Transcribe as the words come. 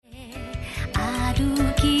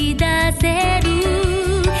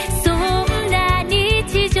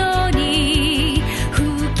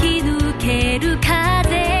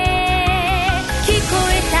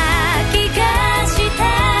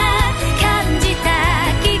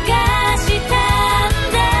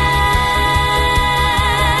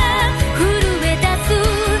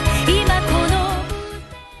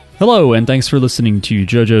Hello, and thanks for listening to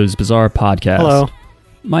JoJo's Bizarre Podcast. Hello.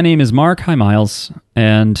 My name is Mark. Hi, Miles.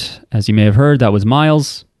 And as you may have heard, that was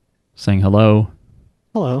Miles saying hello.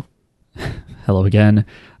 Hello. Hello again.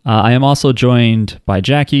 I am also joined by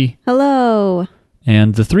Jackie. Hello.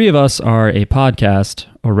 And the three of us are a podcast,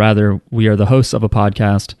 or rather, we are the hosts of a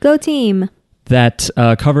podcast Go team. that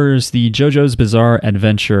covers the JoJo's Bizarre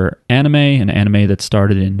Adventure anime, an anime that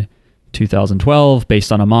started in 2012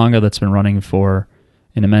 based on a manga that's been running for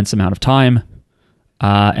an immense amount of time.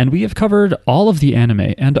 And we have covered all of the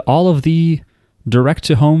anime and all of the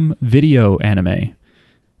direct-to-home video anime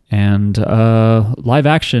and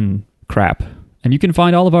live-action crap. And you can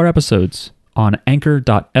find all of our episodes on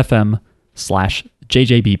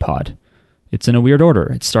anchor.fm/JJBpod. It's in a weird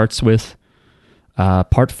order. It starts with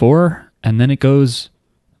part 4, and then it goes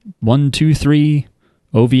 1, 2, 3,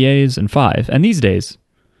 OVAs, and 5. And these days,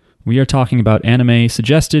 we are talking about anime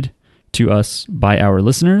suggested to us by our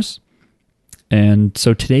listeners. And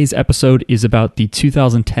so today's episode is about the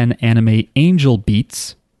 2010 anime Angel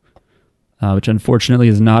Beats, which unfortunately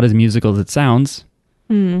is not as musical as it sounds.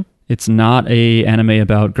 It's not a anime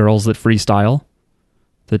about girls that freestyle,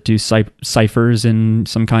 that do ciphers in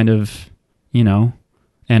some kind of,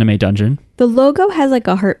 anime dungeon. The logo has like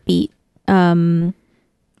a heartbeat line.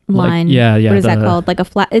 Yeah. What is that called? Like a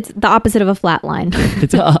flat. It's the opposite of a flat line.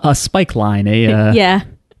 It's a spike line, yeah.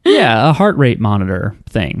 Yeah, a heart rate monitor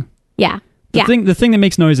thing. Yeah. The thing that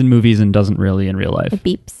makes noise in movies and doesn't really in real life. It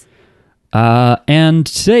beeps. And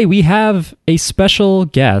today we have a special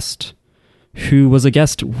guest who was a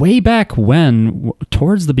guest way back when,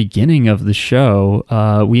 towards the beginning of the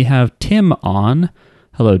show. We have Tim on.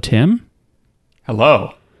 Hello, Tim.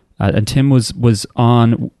 Hello. And Tim was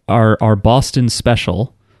on our Boston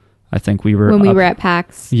special. I think we were... When we were at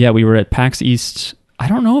PAX. Yeah, we were at PAX East. I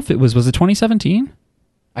don't know if it was it 2017?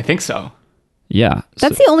 I think so. Yeah.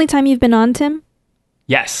 That's the only time you've been on, Tim?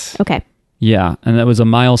 Yes. Okay. Yeah, and that was a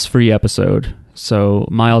Miles free episode. So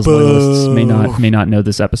Miles loyalists may not know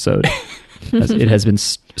this episode, as it has been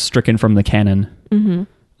stricken from the canon.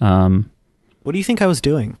 Mm-hmm. What do you think I was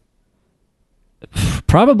doing?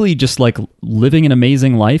 Probably just like living an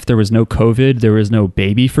amazing life. There was no COVID. There was no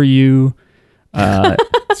baby for you.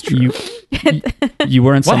 It's true. You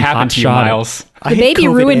weren't some What happened hot to you, shot. Miles? I hate baby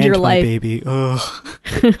COVID ruined and your my life. Baby. Ugh.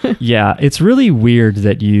 Yeah, it's really weird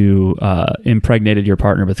that you impregnated your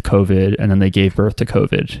partner with COVID and then they gave birth to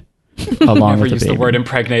COVID along Never with the use baby. the word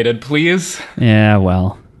impregnated, please. Yeah,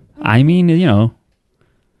 well, I mean, it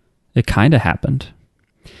kind of happened.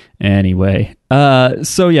 Anyway,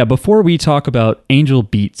 so yeah, before we talk about Angel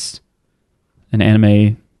Beats, an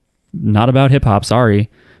anime not about hip-hop, sorry,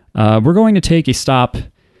 we're going to take a stop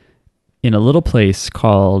in a little place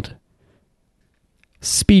called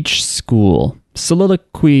Speech School,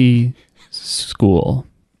 Soliloquy School,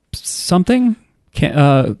 something?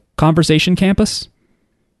 Conversation Campus?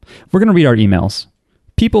 We're going to read our emails.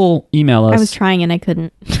 People email us. I was trying and I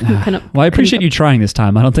couldn't. Well, I appreciate you trying this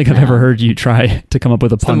time. I don't think I've ever heard you try to come up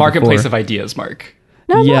with a It's pun the marketplace before. of ideas, Mark.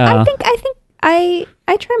 No, Yeah. I think I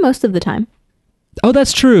try most of the time. Oh,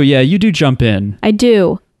 that's true. Yeah, you do jump in. I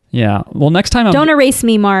do. Yeah. Well, next time Don't erase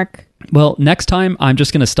me, Mark. next time I'm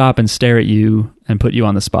just going to stop and stare at you and put you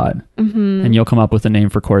on the spot. Mm-hmm. And you'll come up with a name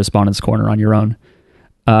for Correspondence Corner on your own.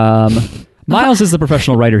 Miles is the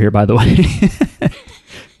professional writer here, by the way.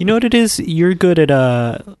 You know what it is? You're good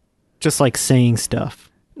at just like saying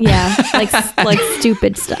stuff. Yeah, like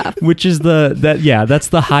stupid stuff. Which is that's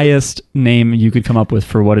the highest name you could come up with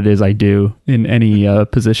for what it is I do in any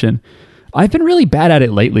position. I've been really bad at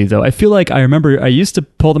it lately, though. I feel like I remember I used to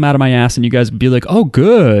pull them out of my ass and you guys would be like, oh,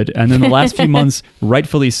 good. And then the last few months,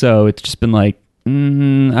 rightfully so, it's just been like, all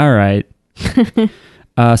right.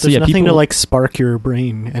 There's nothing to like spark your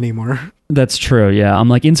brain anymore. That's true, yeah. I'm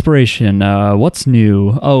like, inspiration, what's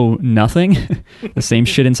new? Oh, nothing? The same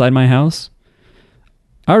shit inside my house?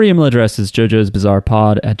 Our email address is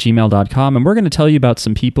jojosbizarrepod@gmail.com, and we're going to tell you about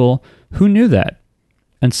some people who knew that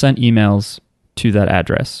and sent emails to that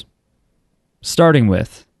address. Starting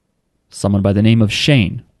with someone by the name of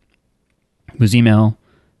Shane, whose email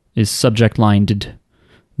is subject lined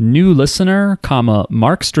new listener,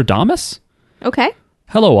 Mark Stradamus? Okay.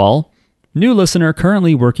 Hello all. New listener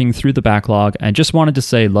currently working through the backlog and just wanted to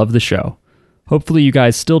say love the show. Hopefully you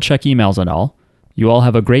guys still check emails and all. You all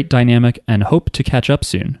have a great dynamic and hope to catch up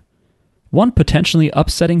soon. One potentially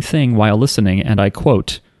upsetting thing while listening, and I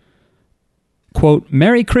quote,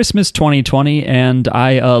 Merry Christmas 2020 and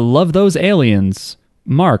I love those aliens.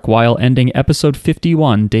 Mark, while ending episode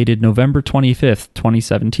 51 dated November 25th,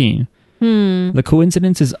 2017. The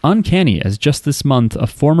coincidence is uncanny, as just this month, a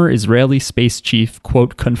former Israeli space chief,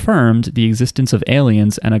 quote, confirmed the existence of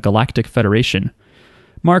aliens and a galactic federation.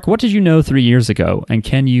 Mark, what did you know 3 years ago, and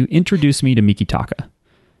can you introduce me to Mikitaka?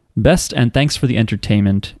 Best and thanks for the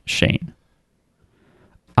entertainment, Shane.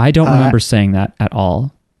 I don't remember saying that at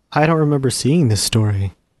all. I don't remember seeing this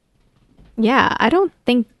story. Yeah, I don't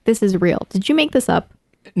think this is real. Did you make this up?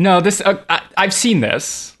 No, this I've seen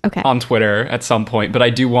this Okay. on Twitter at some point, but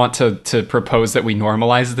I do want to propose that we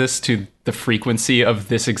normalize this to the frequency of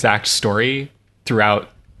this exact story throughout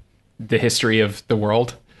the history of the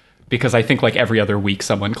world, because I think like every other week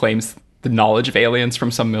someone claims the knowledge of aliens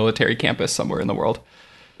from some military campus somewhere in the world.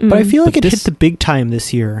 But I feel like But it this- hit the big time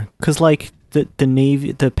this year because like the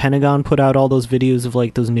Navy, the Pentagon put out all those videos of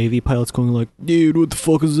like those Navy pilots going like, "Dude, what the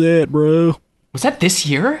fuck is that, bro?" Was that this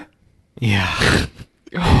year? Yeah.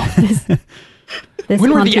 This When were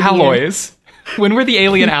the haunted year. alloys? When were the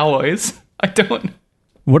alien alloys? I don't.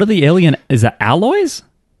 What are the alien... Is that alloys?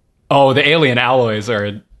 Oh, the alien alloys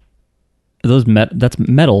are... Those that's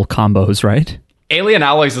metal combos, right? Alien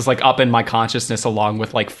alloys is like up in my consciousness along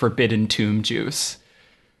with like forbidden tomb juice.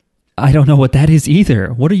 I don't know what that is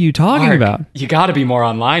either. What are you talking Mark, about? you got to be more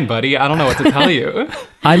online, buddy. I don't know what to tell you.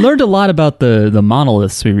 I learned a lot about the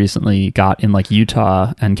monoliths we recently got in like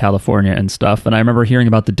Utah and California and stuff, and I remember hearing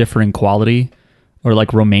about the differing quality, or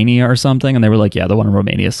like Romania or something, and they were like, yeah, the one in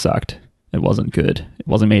Romania sucked. It wasn't good. It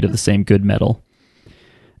wasn't made of the same good metal.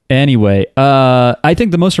 Anyway, I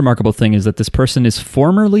think the most remarkable thing is that this person is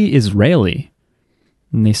formerly Israeli,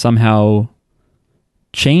 and they somehow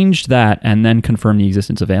changed that and then confirmed the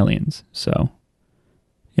existence of aliens. So,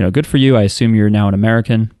 you know, good for you. I assume you're now an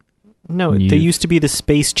American. No, You- they used to be the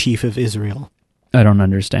space chief of Israel. I don't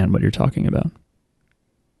understand what you're talking about.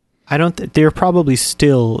 I don't. They're probably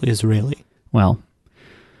still Israeli. Well,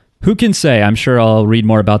 who can say? I'm sure I'll read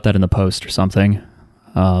more about that in the post or something.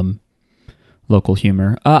 Local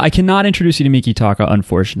humor. I cannot introduce you to Mikitaka,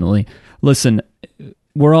 unfortunately. Listen,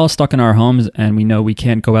 we're all stuck in our homes, and we know we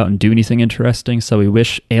can't go out and do anything interesting, so we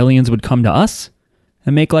wish aliens would come to us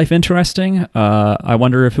and make life interesting. I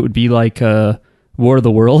wonder if it would be like War of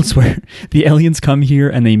the Worlds, where the aliens come here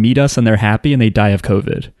and they meet us and they're happy and they die of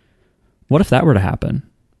COVID. What if that were to happen?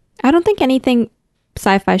 I don't think anything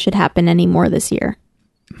sci-fi should happen anymore this year.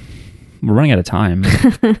 We're running out of time.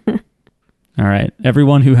 All right.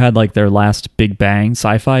 Everyone who had like their last big bang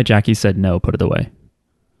sci-fi, Jackie said no, put it away.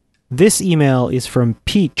 This email is from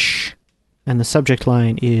Peach, and the subject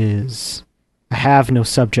line is, "I have no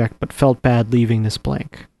subject, but felt bad leaving this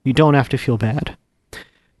blank. You don't have to feel bad.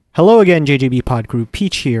 Hello again, JJB Pod Crew.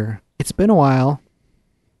 Peach here. It's been a while.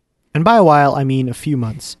 And by a while, I mean a few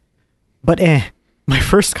months. But my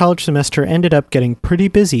first college semester ended up getting pretty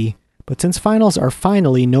busy, but since finals are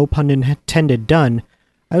finally, no pun intended, done,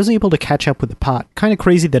 I was able to catch up with the pot. Kind of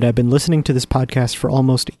crazy that I've been listening to this podcast for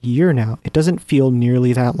almost a year now. It doesn't feel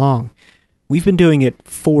nearly that long. We've been doing it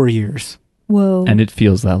 4 years. Whoa. And it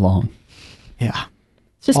feels that long. Yeah.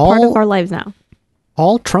 It's just part all- of our lives now.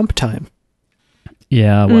 All Trump time.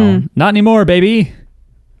 Yeah, well, not anymore, baby.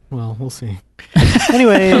 Well, we'll see.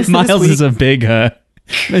 Anyways, Miles this is a big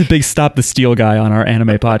stop the steal guy on our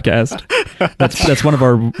anime podcast. That's one of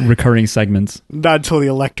our recurring segments. not until the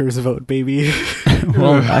electors vote, baby.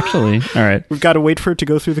 Well, actually, all right. We've got to wait for it to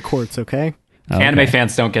go through the courts, okay? Okay. Anime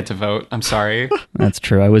fans don't get to vote. I'm sorry. That's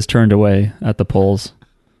true. I was turned away at the polls.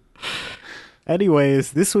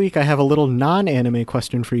 Anyways, this week I have a little non-anime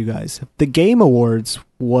question for you guys. The Game Awards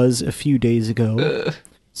was a few days ago.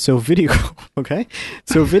 So video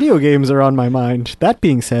games are on my mind. That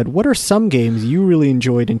being said, what are some games you really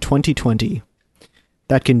enjoyed in 2020?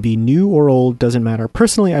 That can be new or old, doesn't matter.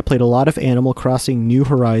 Personally, I played a lot of Animal Crossing New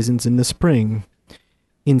Horizons in the spring.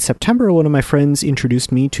 In September, one of my friends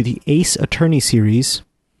introduced me to the Ace Attorney series.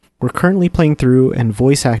 We're currently playing through and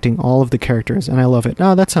voice acting all of the characters, and I love it.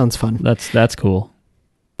 Oh, that sounds fun. That's cool.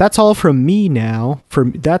 That's all from me now.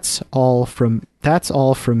 That's all from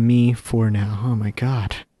me for now. Oh my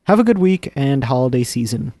god. Have a good week and holiday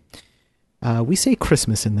season. We say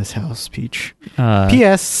Christmas in this house, Peach.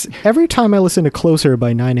 P.S. Every time I listen to Closer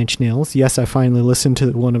by Nine Inch Nails, yes, I finally listened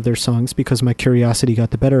to one of their songs because my curiosity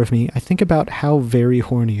got the better of me, I think about how very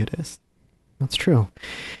horny it is. That's true.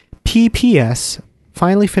 P.P.S.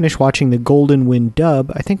 Finally finished watching the Golden Wind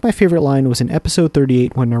dub. I think my favorite line was in episode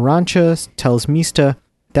 38 when Narancha tells Mista,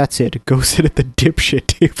 "That's it, go sit at the dipshit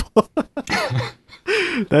table."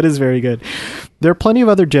 That is very good. There are plenty of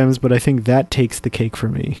other gems, but I think that takes the cake for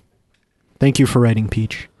me. Thank you for writing,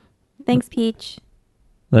 Peach. Thanks, Peach.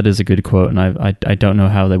 That is a good quote, and I don't know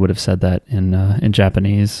how they would have said that in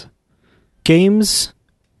Japanese. Games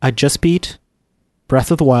I just beat, Breath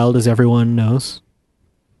of the Wild, as everyone knows.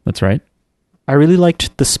 That's right. I really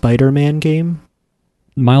liked the Spider-Man game.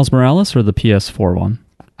 Miles Morales or the PS4 one?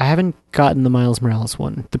 I haven't gotten the Miles Morales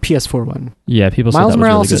one, the PS4 one. Yeah, people said Miles that was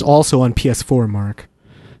Morales really is good. also on PS4, Mark.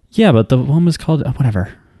 Yeah, but the one was called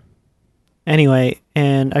whatever. Anyway,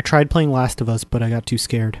 and I tried playing Last of Us, but I got too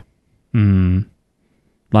scared.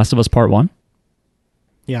 Last of Us Part 1?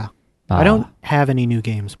 Yeah. I don't have any new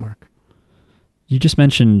games, Mark. You just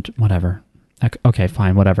mentioned whatever. Okay,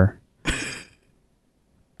 fine, whatever.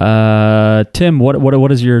 Tim,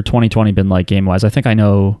 what has your 2020 been like game-wise? I think I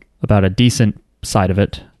know about a decent side of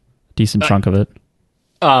it, decent chunk of it.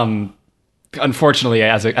 Unfortunately,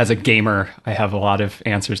 as a gamer, I have a lot of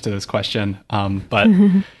answers to this question. But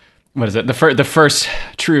what is it? The first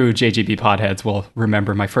true JGB podheads will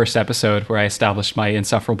remember my first episode where I established my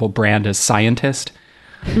insufferable brand as scientist.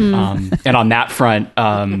 And on that front,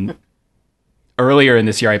 earlier in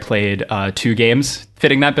this year, I played 2 games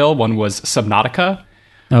fitting that bill. One was Subnautica,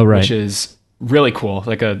 Oh, right. which is really cool,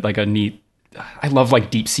 like a neat. I love like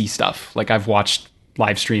deep sea stuff. Like I've watched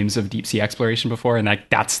live streams of deep sea exploration before, and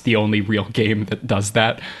that's the only real game that does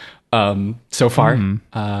that so far.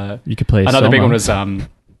 You could play another Soma. big one was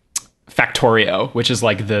Factorio, which is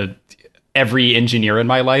like every engineer in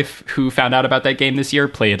my life who found out about that game this year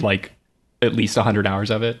played like at least 100 hours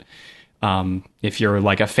of it. If you're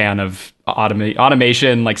like a fan of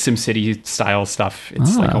automation, like SimCity style stuff,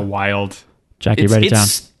 it's like a wild. Jackie, write it down.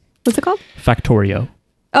 What's it called? Factorio.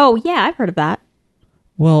 Oh, yeah, I've heard of that.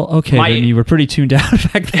 Well, okay, then you were pretty tuned out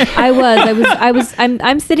back then.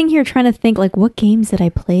 I'm sitting here trying to think, like, what games did I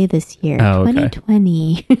play this year? Oh, okay.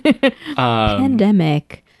 2020.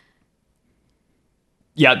 Pandemic.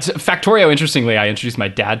 Yeah, Factorio, interestingly, I introduced my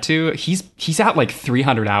dad to. He's at like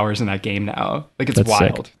 300 hours in that game now. Like, it's That's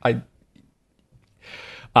wild. sick.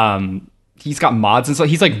 He's got mods and stuff.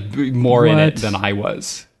 He's like more in it What? than I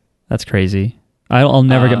was. That's crazy. I'll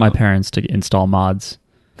never get my parents to install mods.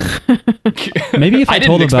 Maybe if I, I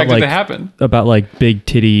told didn't them expect it to happen. about like big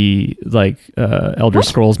titty like Elder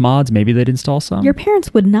Scrolls mods, maybe they'd install some. Your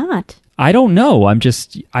parents would not. I don't know. I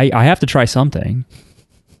have to try something.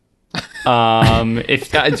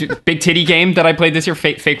 If big titty game that I played this year,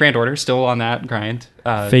 Fate Grand Order, still on that grind.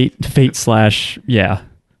 Fate slash yeah.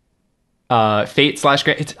 Fate slash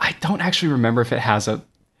Grand. I don't actually remember if it has a.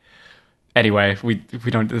 Anyway, we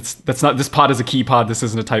don't. That's not. This pod is a key pod. This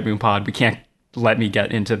isn't a Type Moon pod. We can't let me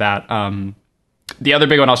get into that. The other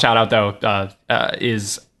big one I'll shout out though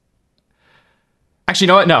is. Actually, you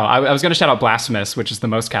know what? No, I was going to shout out Blasphemous, which is the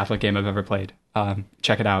most Catholic game I've ever played.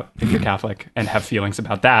 Check it out if you're Catholic and have feelings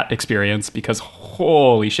about that experience, because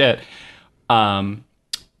holy shit. But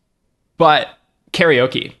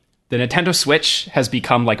karaoke. The Nintendo Switch has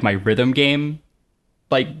become like my rhythm game,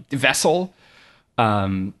 like vessel.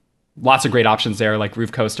 Lots of great options there, like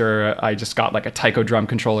Roof Coaster. I just got like a Taiko drum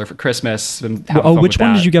controller for Christmas. Which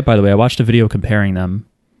one did you get, by the way? I watched a video comparing them.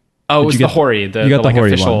 Oh, it was you the get- Hori, the you got the like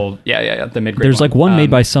Hori official, one. yeah, the mid-grade There's like one made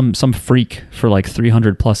by Um, some freak for like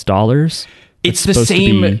 $300+. It's the supposed to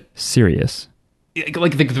same. be serious.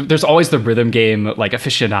 Like there's always the rhythm game like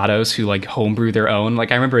aficionados who like homebrew their own.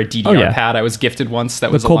 Like I remember a DDR Oh, yeah. pad I was gifted once that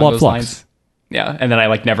The was along Cobalt those Flux. lines. Yeah, and then I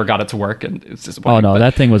like never got it to work, and it's just. Oh no,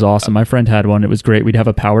 that thing was awesome. My friend had one. It was great. We'd have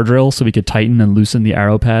a power drill so we could tighten and loosen the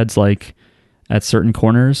arrow pads like at certain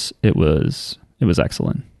corners. It was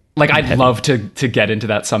excellent. Like I'd love to get into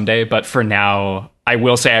that someday, but for now, I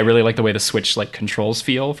will say I really like the way the Switch like controls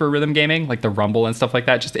feel for rhythm gaming, like the rumble and stuff like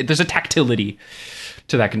that. Just there's a tactility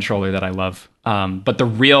to that controller that I love. But the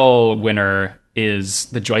real winner is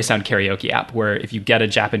the Joy Sound Karaoke app, where if you get a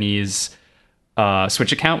Japanese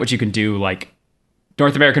Switch account, which you can do like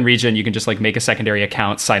North American region, you can just like make a secondary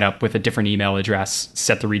account, sign up with a different email address,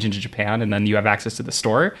 set the region to Japan, and then you have access to the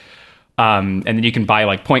store. And then you can buy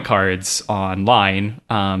like point cards online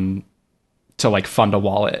to like fund a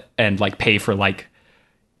wallet and like pay for like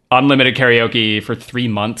unlimited karaoke for 3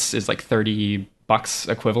 months is like $30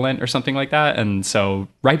 equivalent or something like that. And so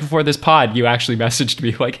right before this pod, you actually messaged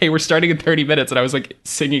me like, hey, we're starting in 30 minutes. And I was like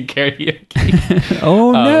singing karaoke.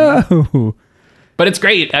 Oh no. But it's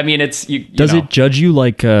great. I mean, it's you Does know. it judge you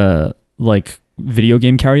like video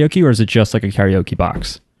game karaoke, or is it just like a karaoke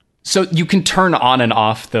box? So you can turn on and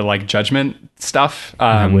off the like judgment stuff.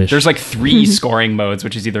 wish. There's like 3 scoring modes,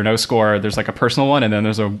 which is either no score, there's like a personal one, and then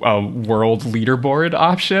there's a world leaderboard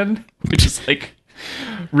option, which is like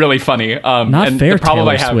really funny. Not and fair, the problem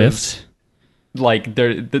Taylor I have Swift. is like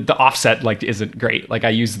the offset like isn't great. Like I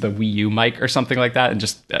use the Wii U mic or something like that, and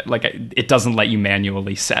just like it doesn't let you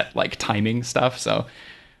manually set like timing stuff. So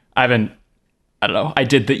I don't know. I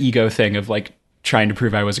did the ego thing of like trying to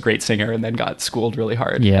prove I was a great singer and then got schooled really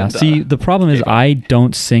hard. Yeah. And, See, the problem is gave up. I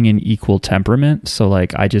don't sing in equal temperament, so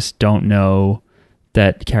like I just don't know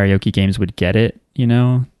that karaoke games would get it. You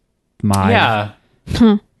know, my Yeah.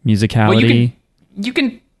 musicality. Well, you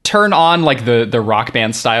can turn on like the rock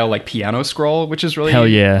band style like piano scroll, which is really Hell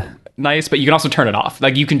yeah. nice, but you can also turn it off.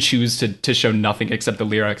 Like you can choose to show nothing except the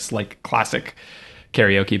lyrics, like classic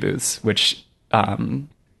karaoke booths, which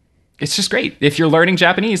it's just great. If you're learning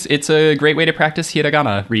Japanese, it's a great way to practice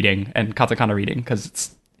hiragana reading and katakana reading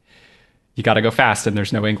because you got to go fast and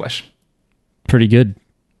there's no English. Pretty good.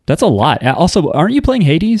 That's a lot. Also, aren't you playing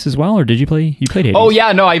Hades as well, or did you played Hades? Oh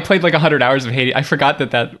yeah, no, I played like 100 hours of Hades. I forgot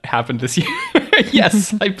that happened this year.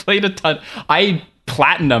 Yes, I played a ton. I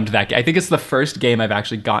platinumed that game. I think it's the first game I've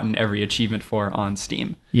actually gotten every achievement for on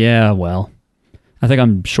Steam. Yeah, well, I think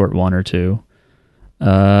I'm short one or two.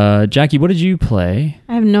 Jackie, what did you play?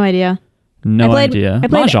 I have no idea. No idea.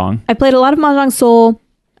 Mahjong. I played a lot of Mahjong Soul.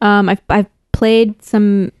 I've played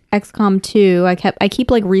some XCOM 2. I keep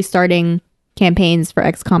like restarting campaigns for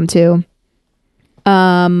XCOM 2.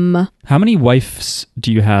 How many wives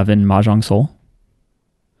do you have in Mahjong Soul?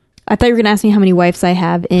 I thought you were going to ask me how many wives I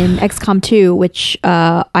have in XCOM 2, which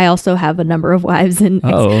I also have a number of wives in.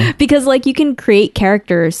 Because like you can create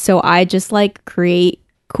characters, so I just like create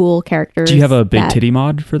cool characters. Do you have a big titty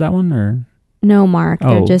mod for that one, or no, Mark?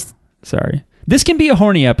 They're just sorry. This can be a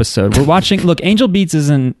horny episode. We're watching. Look, Angel Beats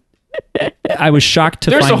isn't. I was shocked to.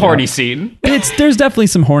 There's find a horny out. scene. There's definitely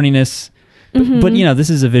some horniness, but you know this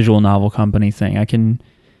is a visual novel company thing.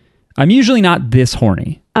 I'm usually not this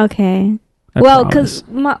horny. Okay. I Well, promise.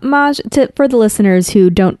 because for the listeners who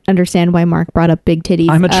don't understand why Mark brought up big titties,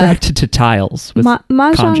 I'm attracted to tiles with Mahjong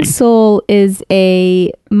kanji. Soul is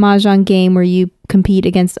a Mahjong game where you compete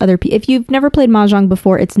against other people. If you've never played Mahjong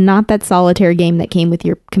before, it's not that solitaire game that came with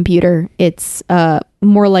your computer. It's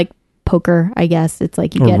more like poker, I guess. It's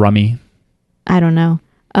like you or get rummy. I don't know.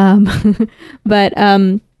 But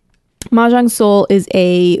Mahjong Soul is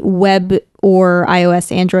a web or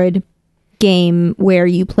iOS Android game where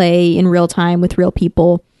you play in real time with real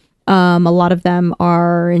people. A lot of them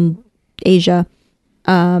are in Asia,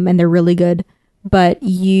 and they're really good. But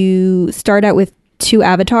you start out with 2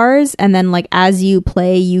 avatars, and then like as you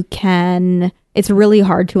play, it's really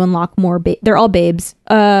hard to unlock more. They're all babes.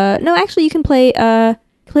 No, actually, you can play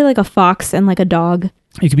like a fox and like a dog.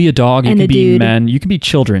 You could be a dog. You And could a be dude. men. You could be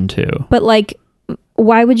children too. But like,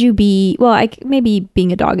 why would you be? Well, maybe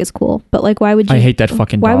being a dog is cool, but like, why would you? I hate that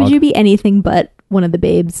fucking Why dog. would you be anything but one of the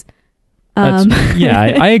babes? Yeah,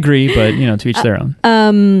 I agree, but you know, to each their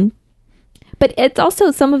own. But it's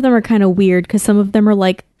also some of them are kind of weird because some of them are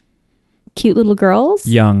like cute little girls.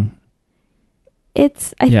 Young. I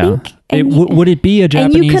think. Would it be a and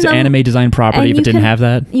you Japanese can, anime design property and if you it didn't can- have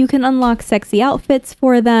that? You can unlock sexy outfits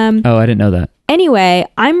for them. Oh, I didn't know that. Anyway,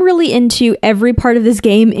 I'm really into every part of this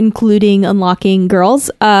game, including unlocking girls.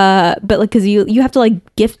 But like, because you have to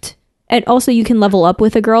like gift, and also you can level up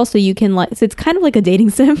with a girl, so you can like. So it's kind of like a dating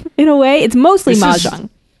sim in a way. It's mostly This is- mahjong.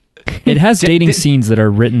 It has dating scenes that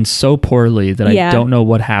are written so poorly that Yeah. I don't know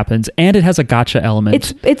what happens, and it has a gotcha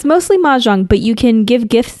element. It's mostly mahjong, but you can give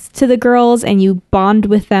gifts to the girls, and you bond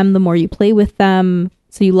with them the more you play with them.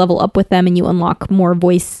 So you level up with them, and you unlock more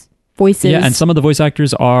voices. Yeah, and some of the voice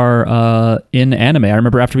actors are in anime. I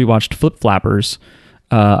remember after we watched Flip Flappers,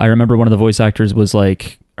 I remember one of the voice actors was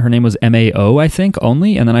like, her name was Mao, I think,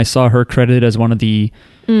 only, and then I saw her credited as one of the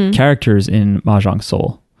characters in Mahjong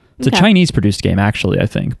Soul. It's Okay. a Chinese-produced game, actually, I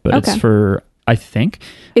think, but it's Okay. for, I think,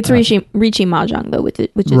 It's Riichi Mahjong though, which is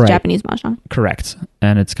Right. Japanese mahjong. correct,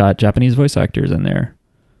 and it's got Japanese voice actors in there.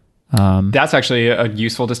 That's actually a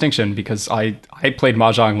useful distinction because I played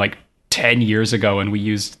Mahjong like 10 years ago and we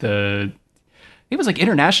used it was like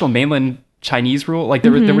international mainland Chinese rule. Like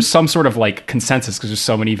there was some sort of like consensus because there's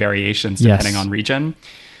so many variations Yes. depending on region.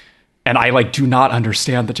 And I like do not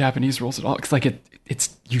understand the Japanese rules at all. It's like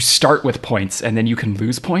it's you start with points and then you can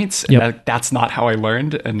lose points. And Yep. that's not how I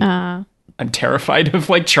learned. And I'm terrified of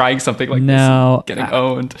like trying something like Now, this and getting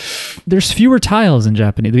owned. There's fewer tiles in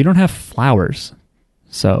Japanese. We don't have flowers,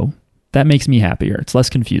 so that makes me happier. It's less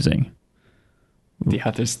confusing.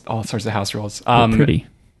 Yeah, there's all sorts of house rules. They're pretty.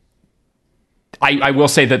 I will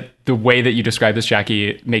say that the way that you describe this,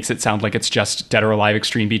 Jackie, makes it sound like it's just Dead or Alive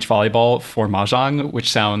Extreme Beach Volleyball for Mahjong, which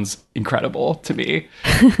sounds incredible to me.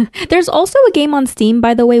 There's also a game on Steam,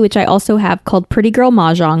 by the way, which I also have called Pretty Girl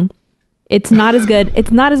Mahjong. It's not as good. It's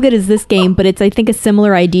not as good as this game, but it's I think a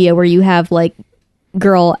similar idea where you have like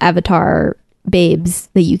girl avatar babes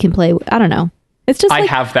that you can play. I don't know. It's just I like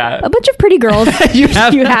have that. a bunch of pretty girls. You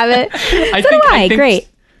have you have it. I So do I. Great.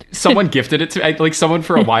 Someone gifted it to like someone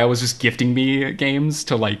for a while was just gifting me games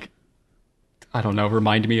to like I don't know,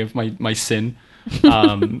 remind me of my sin.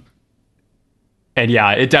 And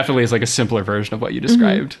yeah, it definitely is like a simpler version of what you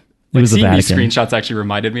described. It was the seeing these Vatican. screenshots actually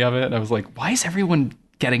reminded me of it. And I was like, why is everyone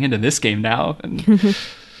getting into this game now? And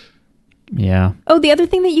Yeah. Oh, the other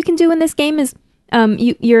thing that you can do in this game is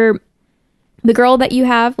you're the girl that you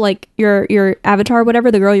have, like your avatar,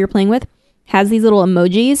 whatever, the girl you're playing with, has these little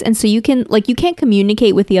emojis, and so you can you can't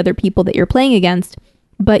communicate with the other people that you're playing against,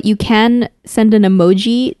 but you can send an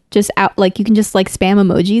emoji just out, like you can just like spam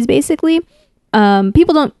emojis basically.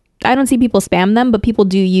 I don't see people spam them, but people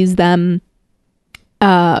do use them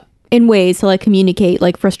in ways to like communicate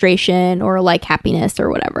like frustration or like happiness or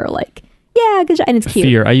whatever. Like, yeah, good job. And it's cute.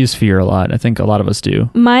 Fear. I use fear a lot. I think a lot of us do.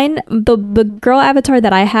 Mine, the girl avatar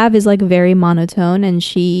that I have is like very monotone, and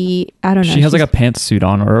I don't know. She has like a pantsuit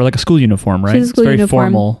on, or like a school uniform, right? She's a school it's very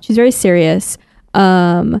uniform. formal. She's very serious.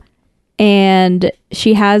 And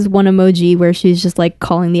she has one emoji where she's just like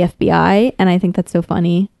calling the FBI, and I think that's so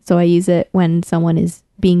funny. So I use it when someone is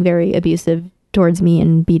being very abusive towards me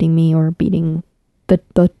and beating me or beating the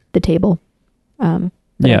table.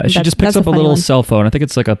 But Yeah, she just picks up a little cell phone. I think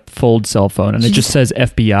it's like a fold cell phone, and it just says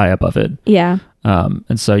FBI above it. Yeah.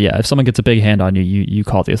 And so yeah, if someone gets a big hand on you, you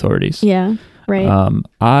call the authorities. Yeah. Right.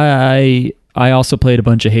 I also played a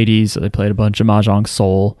bunch of Hades. I played a bunch of Mahjong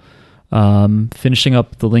Soul. Finishing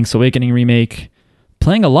up the Link's Awakening remake.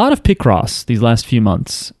 Playing a lot of Picross these last few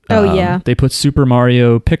months. Oh, yeah. They put Super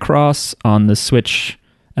Mario Picross on the Switch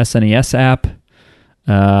SNES app.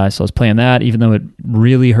 So I was playing that, even though it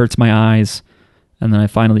really hurts my eyes. And then I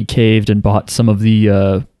finally caved and bought some of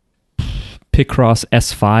the Picross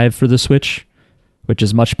S5 for the Switch, which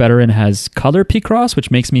is much better and has color Picross,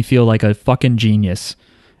 which makes me feel like a fucking genius.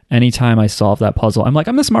 Anytime I solve that puzzle, I'm like,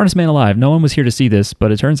 I'm the smartest man alive. No one was here to see this,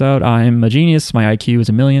 but it turns out I'm a genius. My IQ is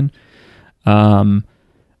 1,000,000.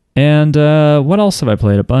 And what else have I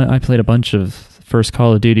played? I played a bunch of first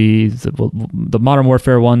Call of Duty, the Modern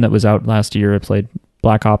Warfare one that was out last year. I played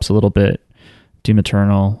Black Ops a little bit, Doom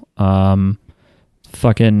Eternal. I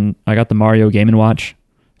got the Mario Game & Watch,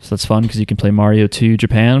 so that's fun because you can play Mario 2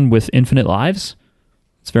 Japan with infinite lives.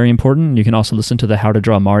 It's very important. You can also listen to the How to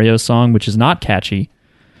Draw Mario song, which is not catchy,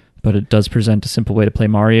 but it does present a simple way to play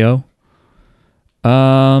Mario.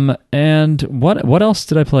 And what else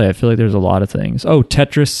did I play? I feel like there's a lot of things. Oh,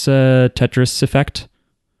 Tetris Effect.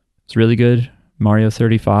 It's really good. Mario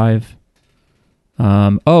 35.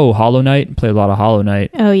 Hollow Knight. Played a lot of Hollow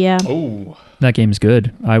Knight. Oh yeah. oh, That game's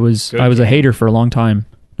good. I was a hater for a long time.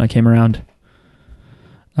 I came around.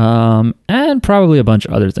 And probably a bunch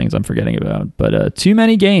of other things I'm forgetting about. But too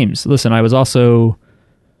many games. Listen, I was also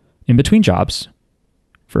in between jobs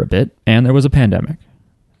for a bit, and there was a pandemic.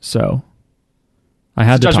 So I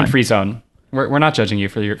had the time. judgment-free zone. We're not judging you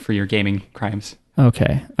for your gaming crimes.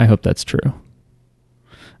 Okay, I hope that's true.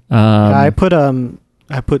 I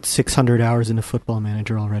put 600 hours into Football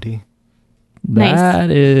Manager already. Nice.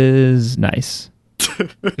 That is nice.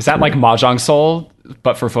 Is that like Mahjong Soul,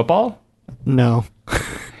 but for football? No,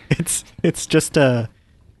 it's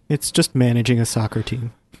just managing a soccer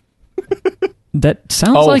team. That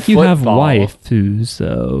sounds Oh, like you have football. waifus,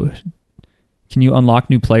 though. Can you unlock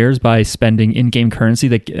new players by spending in-game currency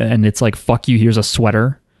and it's like, fuck you, here's a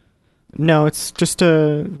sweater? No, it's just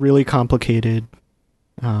a really complicated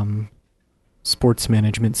sports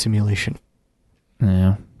management simulation.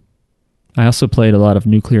 Yeah. I also played a lot of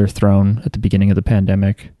Nuclear Throne at the beginning of the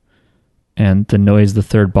pandemic, and the noise the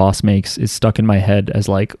third boss makes is stuck in my head as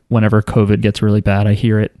like whenever COVID gets really bad, I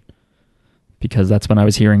hear it, because that's when I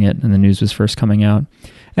was hearing it and the news was first coming out.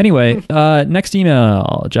 Anyway, next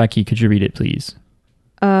email. Jackie, could you read it, please?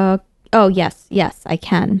 Oh, yes, I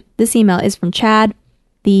can. This email is from Chad.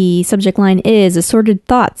 The subject line is assorted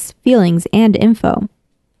thoughts, feelings, and info.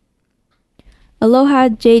 Aloha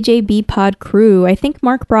JJB Pod crew. I think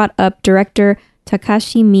Mark brought up director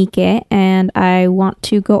Takashi Miike, and I want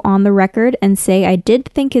to go on the record and say I did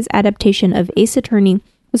think his adaptation of Ace Attorney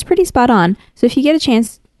was pretty spot on, so if you get a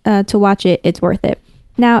chance to watch it, it's worth it.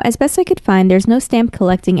 Now, as best I could find, there's no stamp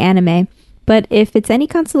collecting anime, but if it's any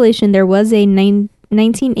consolation, there was a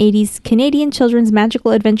 1980s Canadian children's magical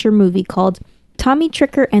adventure movie called Tommy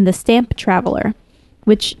Tricker and the Stamp Traveler,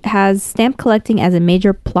 which has stamp collecting as a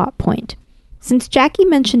major plot point. Since Jackie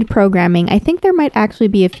mentioned programming, I think there might actually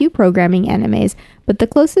be a few programming animes, but the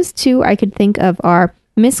closest two I could think of are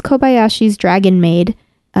Miss Kobayashi's Dragon Maid.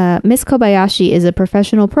 Miss Kobayashi is a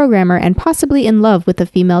professional programmer and possibly in love with a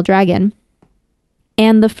female dragon.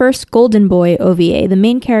 And the first Golden Boy OVA, the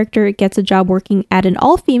main character gets a job working at an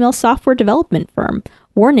all-female software development firm.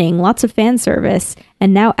 Warning, lots of fan service,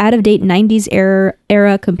 and now out-of-date 90s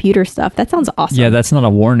era computer stuff. That sounds awesome. Yeah, that's not a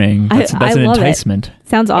warning. That's I an love it. enticement.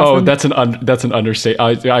 Sounds awesome. Oh, that's an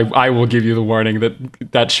understatement. I will give you the warning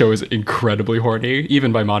that show is incredibly horny,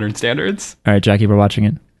 even by modern standards. All right, Jackie, we're watching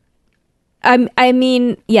it. I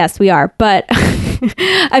mean, yes, we are, but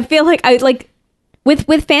I feel like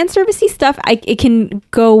with fan servicey stuff, it can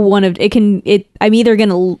go I'm either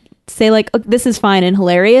gonna say like, oh, this is fine and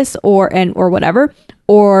hilarious, or whatever,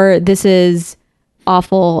 or this is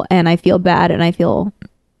awful and I feel bad and I feel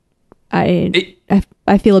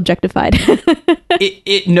objectified.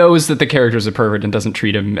 it knows that the character's a pervert and doesn't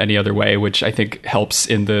treat him any other way, which I think helps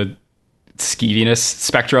in the skeeviness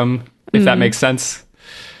spectrum, if that makes sense.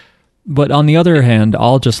 But on the other hand,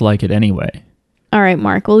 I'll just like it anyway. All right,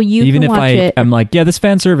 Mark. Well, you even can if watch it. I'm like, yeah, this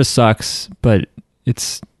fan service sucks, but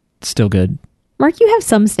it's still good. Mark, you have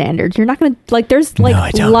some standards. You're not gonna like. There's like No, I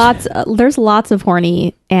don't. there's lots of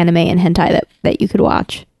horny anime and hentai that you could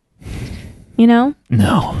watch. You know?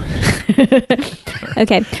 No,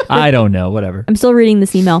 Okay. I don't know. Whatever. I'm still reading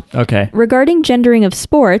this email. Okay. Regarding gendering of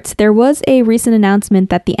sports, there was a recent announcement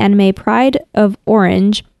that the anime Pride of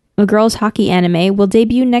Orange, a girls' hockey anime, will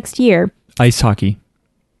debut next year. Ice hockey.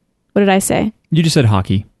 What did I say? You just said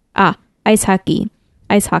hockey. Ice hockey.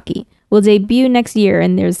 Ice hockey will debut next year,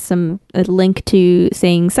 and there's a link to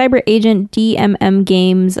saying Cyber Agent DMM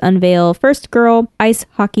Games unveil first girl ice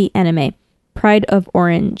hockey anime, Pride of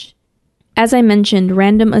Orange. As I mentioned,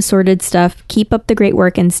 random assorted stuff. Keep up the great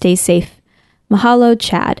work and stay safe. Mahalo,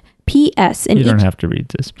 Chad. P.S. You don't have to read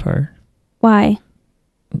this part. Why?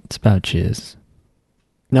 It's about jizz.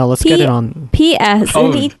 No, let's get it on. P.S.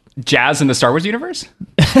 Oh, jazz in the Star Wars universe?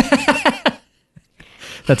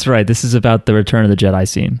 That's right. This is about the Return of the Jedi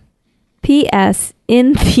scene. P.S.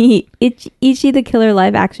 In the Ichi the Killer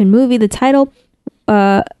live action movie, the title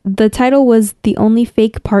was the only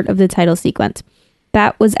fake part of the title sequence.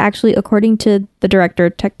 That was actually, according to the director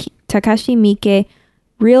Takashi Miike,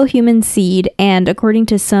 real human seed, and according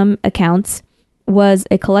to some accounts, was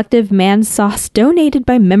a collective man sauce donated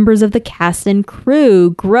by members of the cast and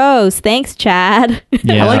crew. Gross. Thanks, Chad.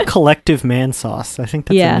 Yeah. I like collective man sauce. I think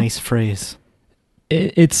that's a nice phrase.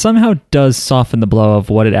 It somehow does soften the blow of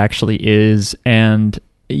what it actually is, and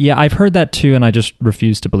yeah, I've heard that too, and I just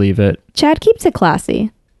refuse to believe it. Chad keeps it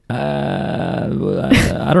classy. I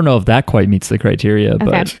don't know if that quite meets the criteria,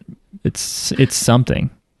 but it's something.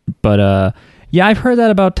 But yeah, I've heard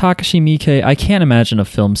that about Takashi Miike. I can't imagine a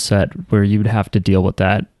film set where you would have to deal with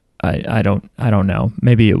that. I don't know.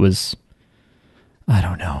 Maybe it was, I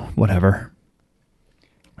don't know. Whatever.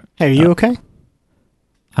 Hey, are you okay?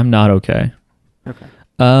 I'm not okay. Okay.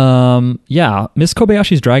 Yeah, Miss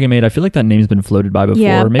Kobayashi's Dragon Maid. I feel like that name's been floated by before.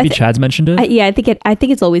 Yeah, Maybe Chad's mentioned it. I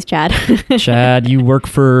think it's always Chad. Chad, you work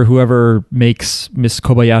for whoever makes Miss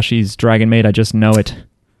Kobayashi's Dragon Maid. I just know it.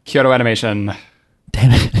 Kyoto Animation.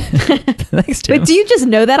 Damn it. Thanks, Tim. But do you just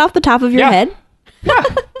know that off the top of your head? Yeah.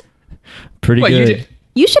 Pretty good.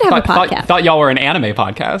 You should have a podcast. Thought y'all were an anime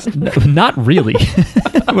podcast. No, not really.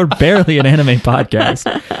 We're barely an anime podcast.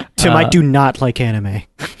 Tim, I do not like anime.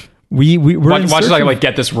 We're Watch as I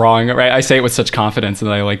get this wrong, right? I say it with such confidence, and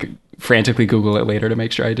then I frantically Google it later to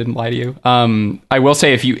make sure I didn't lie to you. I will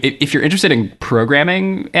say if you're interested in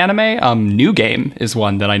programming anime, New Game is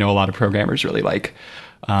one that I know a lot of programmers really like.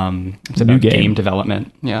 It's about game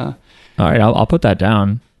development. Yeah. All right, I'll put that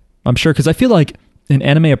down. I'm sure, because I feel like an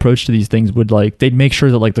anime approach to these things would they'd make sure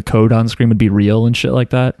that the code on screen would be real and shit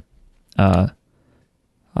like that.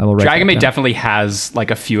 I will write Dragon Maid down. definitely has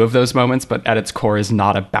a few of those moments, but at its core is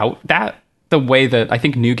not about that. The way that I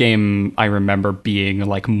think New Game, I remember being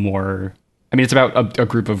more. I mean, it's about a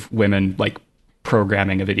group of women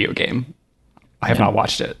programming a video game. I have not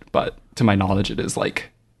watched it, but to my knowledge, it is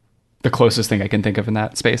the closest thing I can think of in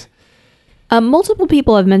that space. Multiple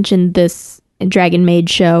people have mentioned this Dragon Maid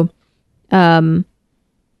show. This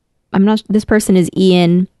person is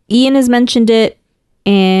Ian. Ian has mentioned it,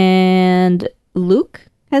 and Luke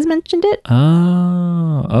has mentioned it.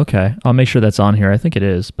 Oh, okay. I'll make sure that's on here. I think it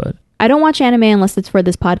is, but I don't watch anime unless it's for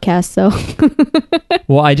this podcast, so.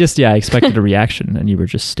 Well, I expected a reaction, and you were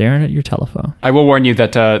just staring at your telephone. I will warn you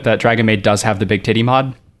that that Dragon Maid does have the big titty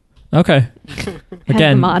mod. Okay.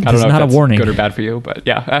 Again, mod. this is not a warning. Good or bad for you, but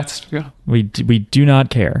yeah, that's We do not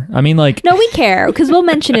care. I mean, No, we care, because we'll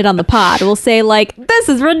mention it on the pod. We'll say, this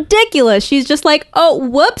is ridiculous. She's just oh,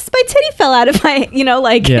 whoops, my titty fell out of my,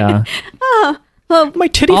 yeah. My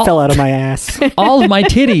titty fell out of my ass. All of my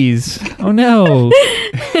titties. Oh no.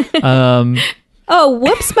 Oh,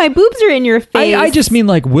 whoops, my boobs are in your face. I just mean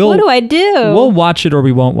what do I do? We'll watch it or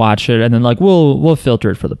we won't watch it, and then we'll filter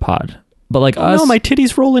it for the pod. But like Oh us, no, my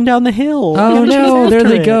titty's rolling down the hill. oh We gotta no, chase there after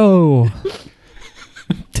they it. go.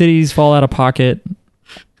 Titties fall out of pocket.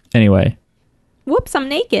 Anyway, Whoops, I'm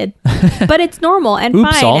naked. But it's normal and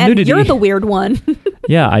Oops, fine. all And nudity. you're the weird one.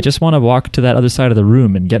 yeah, I just want to walk to that other side of the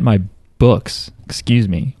room and get my books. Excuse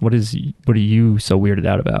me. What are you so weirded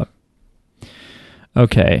out about?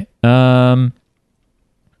 Okay.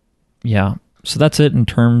 Yeah. So that's it in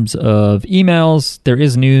terms of emails. There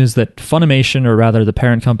is news that Funimation, or rather the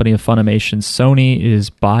parent company of Funimation, Sony, is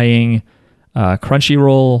buying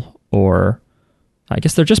Crunchyroll, or I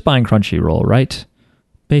guess they're just buying Crunchyroll, right?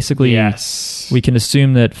 Basically, Yes. we can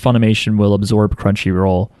assume that Funimation will absorb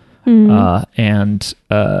Crunchyroll, and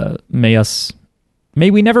may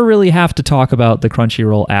we never really have to talk about the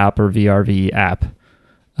Crunchyroll app or VRV app,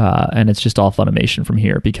 and it's just all Funimation from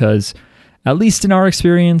here, because at least in our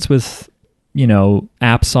experience with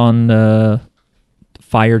apps on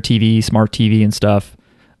Fire TV, Smart TV, and stuff,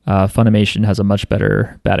 Funimation has a much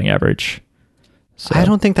better batting average. So, I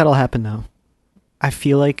don't think that'll happen though. I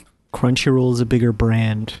feel like Crunchyroll is a bigger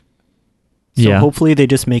brand. So Yeah. hopefully they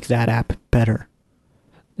just make that app better.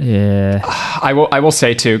 Yeah. I will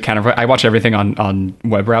say too, kind of, I watch everything on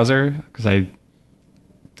web browser because I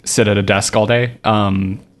sit at a desk all day.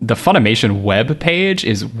 The Funimation web page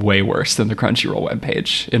is way worse than the Crunchyroll web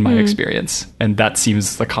page in my experience, and that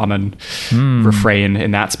seems the common refrain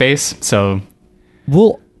in that space. So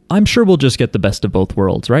I'm sure we'll just get the best of both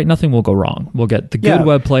worlds, right? Nothing will go wrong. We'll get the good Yeah.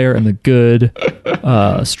 web player and the good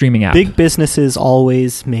streaming app. Big businesses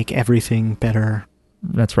always make everything better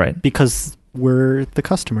That's right. because we're the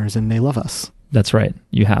customers and they love us. That's right.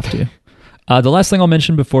 You have to. The last thing I'll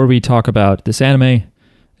mention before we talk about this anime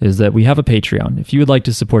is that we have a Patreon. If you would like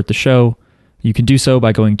to support the show, you can do so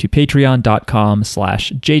by going to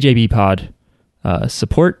patreon.com/jjbpod.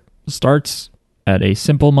 Support starts at a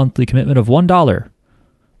simple monthly commitment of $1.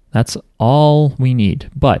 That's all we need.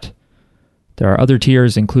 But there are other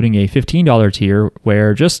tiers, including a $15 tier,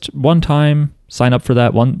 where just one time, sign up for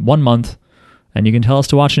that one month, and you can tell us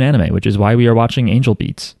to watch an anime, which is why we are watching Angel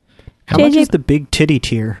Beats. How much JJ is the big titty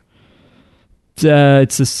tier?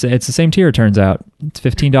 It's the same tier, it turns out. It's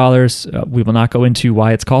 $15. We will not go into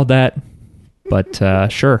why it's called that, but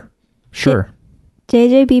sure.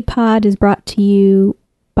 JJB Pod is brought to you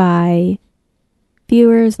by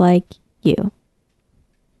viewers like you.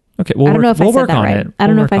 Okay, I don't know if I we'll said work that on right. it. I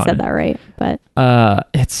don't know We'll if I work on said it. that right, but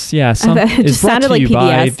It's It it's just brought sounded to like you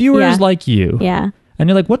by PBS. viewers Yeah. like you. yeah. And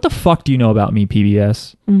you're like, what the fuck do you know about me,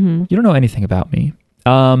 PBS? Mm-hmm. You don't know anything about me.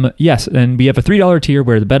 Yes, and we have a $3 tier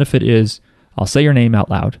where the benefit is I'll say your name out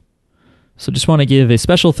loud. So just want to give a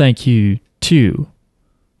special thank you to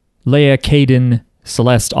Leia, Caden,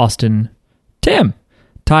 Celeste, Austin, Tim,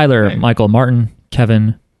 Tyler, Hey. Michael, Martin,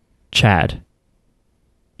 Kevin, Chad,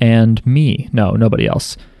 and me. No, nobody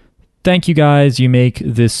else. Thank you guys. You make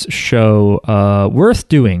this show worth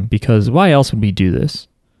doing, because why else would we do this?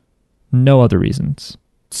 No other reasons.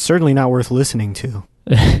 Certainly not worth listening to.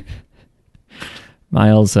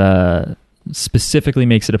 Miles specifically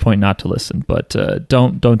makes it a point not to listen, but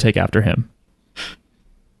don't take after him.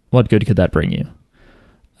 What good could that bring you?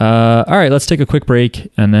 All right, let's take a quick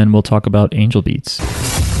break, and then we'll talk about Angel Beats.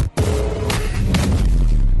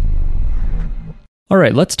 All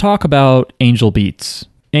right, let's talk about Angel Beats.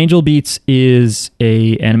 Angel Beats is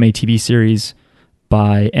a anime TV series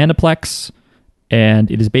by Aniplex, and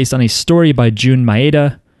it is based on a story by Jun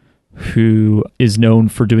Maeda, who is known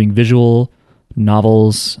for doing visual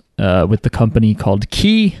novels with the company called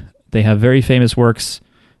Key. They have very famous works,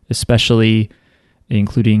 especially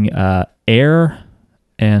including Air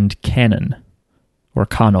and Canon, or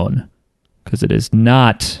Kanon, because it is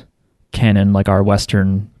not canon like our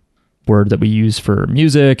Western word that we use for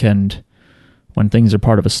music, and when things are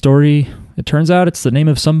part of a story, it turns out it's the name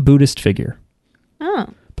of some Buddhist figure. Oh.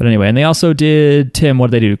 But anyway, and they also did, Tim, what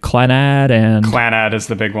did they do? Clanad and... Clanad is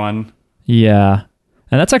the big one. Yeah.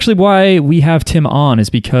 And that's actually why we have Tim on, is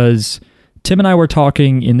because Tim and I were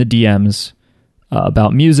talking in the DMs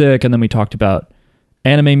about music, and then we talked about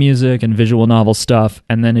anime music and visual novel stuff,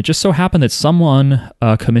 and then it just so happened that someone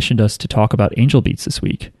commissioned us to talk about Angel Beats this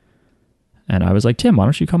week. And I was like, Tim, why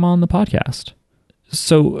don't you come on the podcast?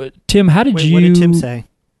 So, Tim, how did Wait, what did Tim say?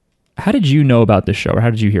 How did you know about this show, or how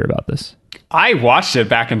did you hear about this? I watched it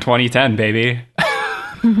back in 2010, baby.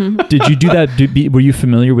 Did you do that? Were you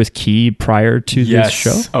familiar with Key prior to this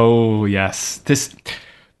show? Oh, yes. This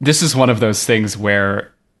is one of those things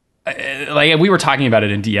where, like, we were talking about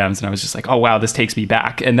it in DMs, and I was just like, oh, wow, this takes me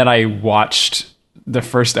back. And then I watched the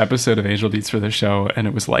first episode of Angel Beats for the show, and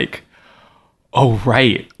it was like, oh,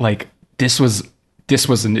 right. Like, this was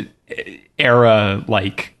an era,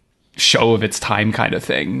 like, show of its time kind of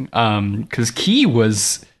thing. Because Key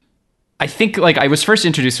was, I think, like I was first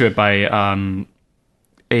introduced to it by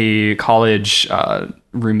a college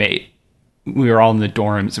roommate. We were all in the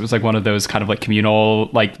dorms. It was like one of those kind of like communal,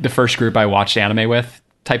 like the first group I watched anime with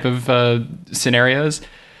type of scenarios.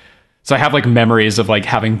 So I have like memories of like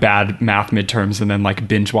having bad math midterms and then like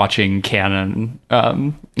binge watching canon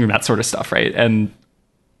and that sort of stuff, right? And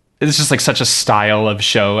it's just like such a style of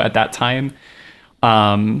show at that time.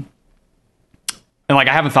 And like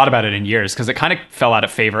I haven't thought about it in years because it kind of fell out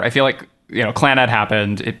of favor. I feel like, you know, Clannad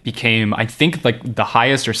happened. It became, I think, like the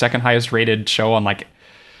highest or second highest rated show on like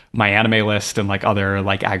my anime list and like other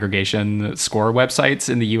like aggregation score websites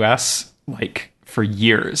in the US, like for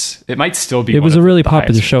years. It might still be. It was a really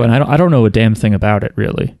popular show, and I don't know a damn thing about it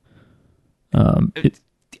really.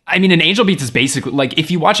 I mean, and Angel Beats is basically like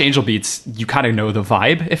if you watch Angel Beats, you kind of know the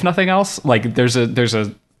vibe, if nothing else. Like there's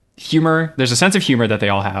a humor, there's a sense of humor that they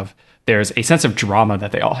all have. There's a sense of drama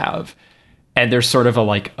that they all have, and there's sort of a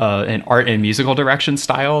like an art and musical direction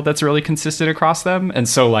style that's really consistent across them. And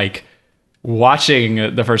so like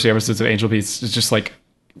watching the first few episodes of Angel Beats is just like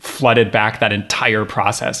flooded back that entire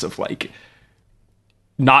process of like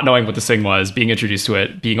not knowing what this thing was, being introduced to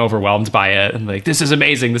it, being overwhelmed by it, and like, this is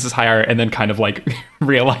amazing, this is higher, and then kind of like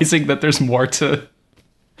realizing that there's more to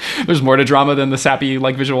drama than the sappy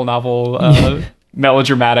like visual novel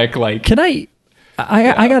melodramatic like. Can I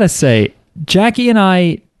gotta say, Jackie and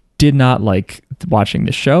I did not like watching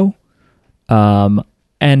the show.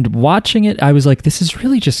 And watching it, I was like, this is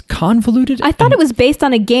really just convoluted. I thought it was based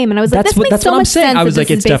on a game, and I was like, this makes so much sense. I was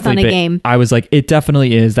like, it's based on a game. I was like, it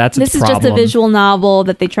definitely is. This is just a visual novel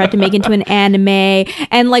that they tried to make into an anime.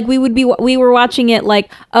 And like we were watching it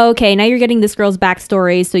like, okay, now you're getting this girl's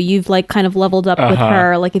backstory, so you've like kind of leveled up with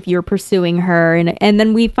her, like if you're pursuing her, and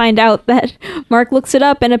then we find out that Mark looks it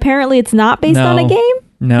up, and apparently it's not based on a game.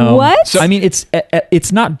 No. What? So, I mean,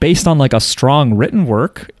 it's not based on like a strong written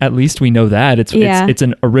work. At least we know that. It's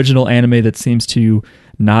an original anime that seems to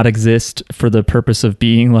not exist for the purpose of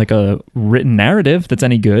being like a written narrative that's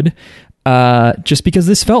any good. Just because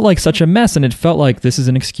this felt like such a mess, and it felt like this is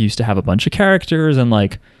an excuse to have a bunch of characters and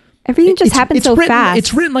like everything just happens so fast.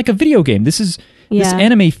 It's written like a video game. This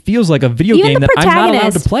anime feels like a video game that I'm not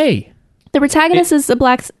allowed to play. The protagonist is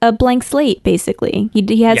a blank slate, basically.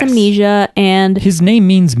 He has amnesia, and his name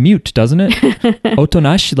means mute, doesn't it?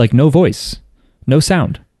 Otonashi, like no voice, no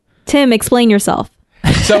sound. Tim, explain yourself.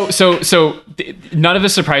 So none of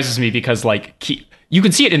this surprises me because like you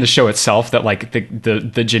can see it in the show itself that like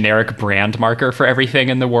the generic brand marker for everything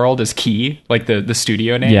in the world is Key, like the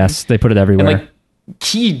studio name. Yes, they put it everywhere. And like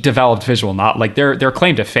Key developed visual, not like their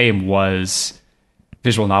claim to fame was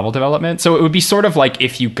visual novel development. So it would be sort of like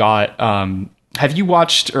if you got have you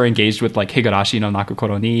watched or engaged with like Higurashi no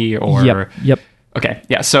Nakokoro ni or Yep. Okay.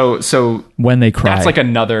 Yeah. So When They Cry. That's like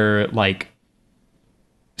another like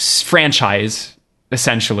franchise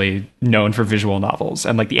essentially known for visual novels.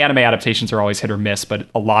 And like the anime adaptations are always hit or miss, but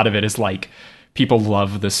a lot of it is like people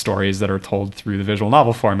love the stories that are told through the visual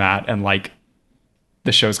novel format, and like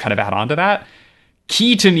the shows kind of add on to that.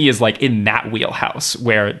 Key to me is like in that wheelhouse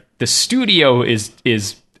where the studio is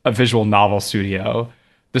a visual novel studio.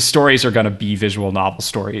 The stories are going to be visual novel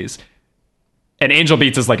stories. And Angel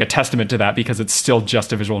Beats is like a testament to that because it's still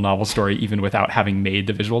just a visual novel story, even without having made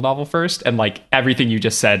the visual novel first. And like everything you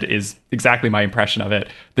just said is exactly my impression of it.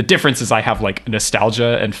 The difference is I have like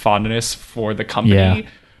nostalgia and fondness for the company. Yeah.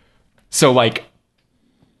 So like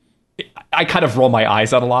I kind of roll my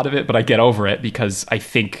eyes at a lot of it, but I get over it because I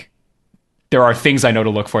think there are things I know to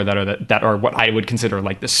look for that are what I would consider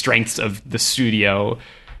like the strengths of the studio,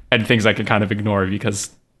 and things I can kind of ignore because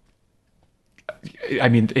I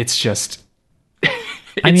mean, it's just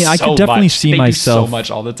I could definitely see myself so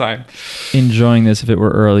much all the time enjoying this if it were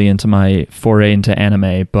early into my foray into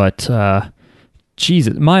anime, but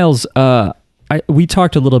Jesus, Miles, we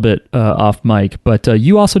talked a little bit off mic, but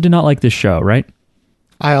you also did not like this show, right?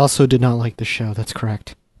 I also did not like the show. That's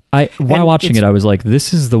correct. While watching it, I was like,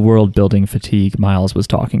 this is the world building fatigue Miles was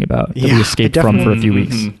talking about that we escaped from for a few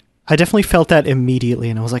weeks. I definitely felt that immediately,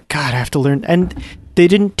 and I was like, God, I have to learn. And they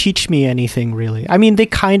didn't teach me anything, really. I mean, they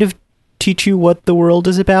kind of teach you what the world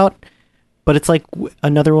is about, but it's like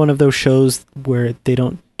another one of those shows where they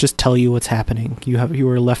don't just tell you what's happening. You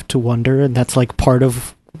are left to wonder, and that's like part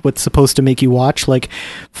of what's supposed to make you watch. Like,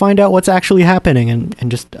 find out what's actually happening,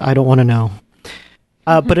 and just, I don't want to know.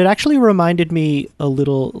 But it actually reminded me a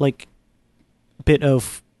little, like, bit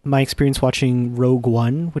of my experience watching Rogue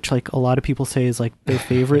One, which, like, a lot of people say is, like, their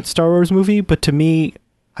favorite Star Wars movie. But to me,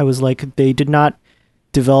 I was like, they did not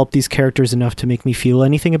develop these characters enough to make me feel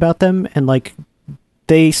anything about them. And, like,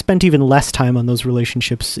 they spent even less time on those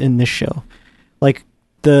relationships in this show. Like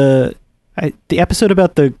the episode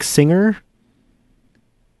about the singer,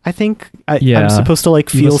 I think I'm supposed to like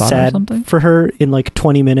feel sad for her in like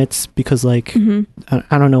 20 minutes because like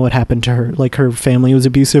I don't know what happened to her, like her family was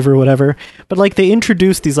abusive or whatever, but like they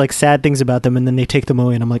introduce these like sad things about them and then they take them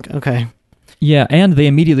away and I'm like, okay. Yeah, and they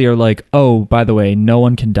immediately are like, oh, by the way, no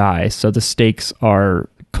one can die, so the stakes are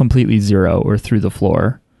completely zero or through the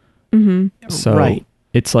floor. So right.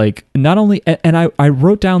 It's like not only, and I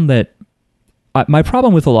wrote down that my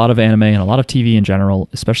problem with a lot of anime and a lot of TV in general,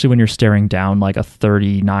 especially when you're staring down like a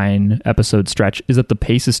 39 episode stretch, is that the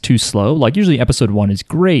pace is too slow. Like usually episode 1 is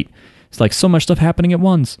great. It's like so much stuff happening at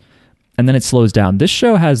once. And then it slows down. This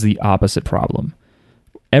show has the opposite problem.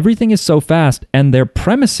 Everything is so fast and their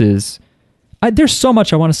premises... there's so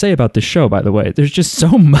much I want to say about this show, by the way. There's just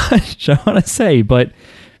so much I want to say, but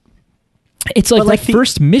it's like the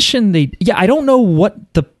first mission I don't know what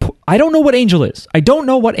Angel is. I don't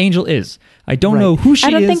know what Angel is. I don't know who she is. I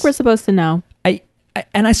don't think we're supposed to know. I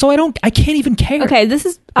can't even care. Okay,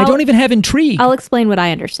 I don't even have intrigue. I'll explain what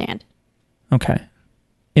I understand. Okay.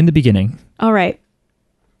 In the beginning. All right.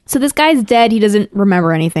 So this guy's dead. He doesn't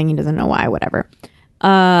remember anything. He doesn't know why, whatever.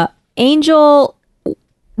 Angel,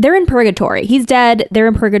 they're in purgatory. He's dead. They're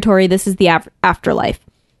in purgatory. This is the afterlife.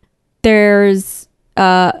 There's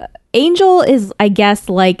Angel is, I guess,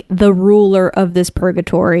 like the ruler of this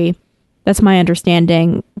purgatory. That's my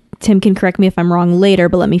understanding. Tim can correct me if I'm wrong later,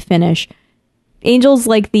 but let me finish. Angel's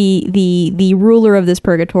like the ruler of this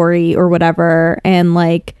purgatory or whatever, and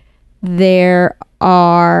like there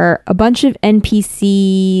are a bunch of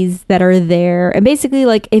NPCs that are there, and basically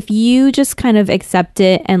like if you just kind of accept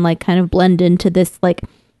it and like kind of blend into this like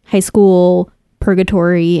high school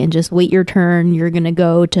purgatory and just wait your turn, you're gonna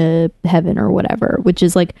go to heaven or whatever, which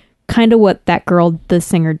is like kind of what that girl, the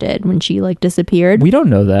singer, did when she like disappeared. We don't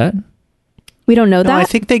know that. We don't know that. I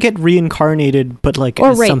think they get reincarnated, but like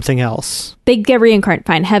as something else. They get reincarnated.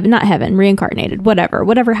 Fine, not heaven, reincarnated.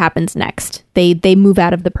 Whatever happens next, they move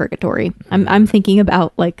out of the purgatory. I'm thinking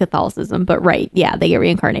about like Catholicism, but yeah, they get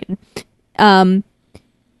reincarnated.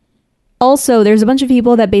 Also, there's a bunch of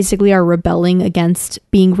people that basically are rebelling against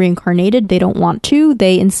being reincarnated. They don't want to.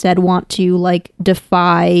 They instead want to like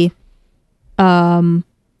defy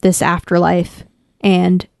this afterlife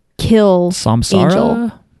and kill Samsara,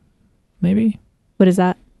 Angel. Maybe? What is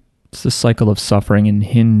that? It's the cycle of suffering in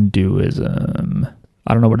Hinduism.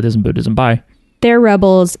 I don't know what it is in Buddhism. Bye. They're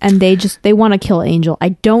rebels and they want to kill Angel. I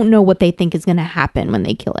don't know what they think is going to happen when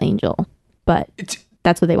they kill Angel, but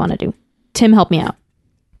that's what they want to do. Tim, help me out.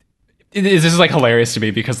 This is like hilarious to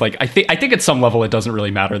me because like I think at some level it doesn't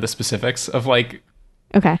really matter the specifics of like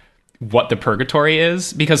what the purgatory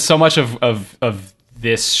is, because so much of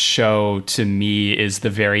this show to me is the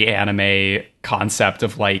very anime concept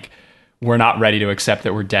of like we're not ready to accept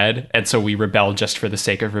that we're dead, and so we rebel just for the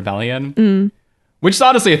sake of rebellion. Which is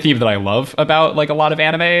honestly a theme that I love about like a lot of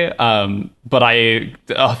anime. But I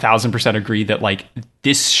 1000% agree that like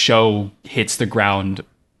this show hits the ground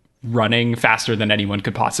running faster than anyone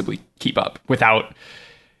could possibly keep up without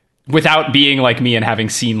being like me and having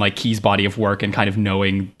seen like Key's body of work and kind of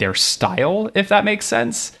knowing their style, if that makes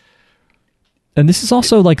sense. And this is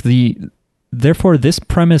also like therefore this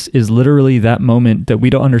premise is literally that moment that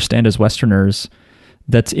we don't understand as Westerners,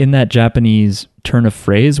 that's in that Japanese turn of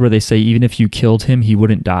phrase where they say, even if you killed him, he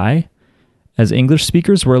wouldn't die. As English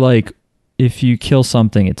speakers, we're like, if you kill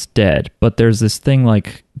something, it's dead. But there's this thing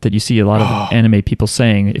like that you see a lot of anime people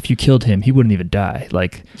saying, if you killed him, he wouldn't even die.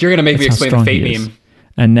 Like, you're going to make me explain the Fate meme.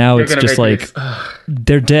 And now it's just like,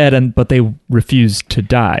 they're dead, but they refuse to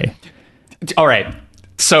die. All right.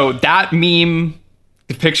 So that meme,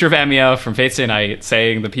 the picture of Emiya from Fate Stay Night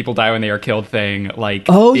saying the people die when they are killed thing, like...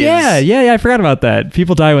 Oh, yeah, I forgot about that.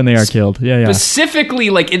 People die when they are killed. Yeah. Specifically,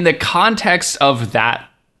 like, in the context of that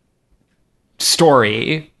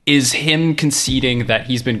story, is him conceding that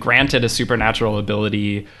he's been granted a supernatural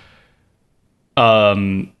ability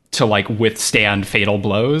to, like, withstand fatal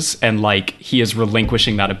blows, and, like, he is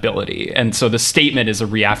relinquishing that ability. And so the statement is a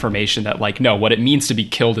reaffirmation that, like, no, what it means to be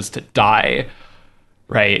killed is to die,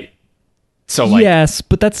 right? So, like, yes,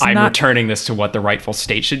 but I'm returning this to what the rightful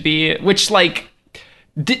state should be, which, like,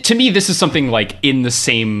 to me, this is something, like, in the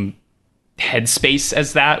same headspace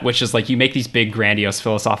as that, which is, like, you make these big, grandiose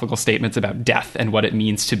philosophical statements about death and what it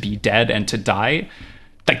means to be dead and to die.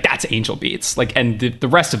 Like, that's Angel Beats. Like, and the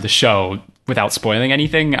rest of the show, without spoiling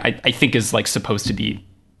anything, I think is, like, supposed to be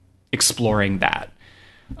exploring that.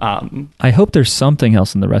 I hope there's something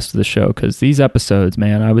else in the rest of the show, because these episodes,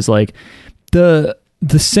 man, I was like,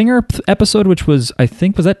 the singer episode, which was, I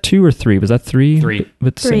think, was that 2 or 3? Was that 3? 3.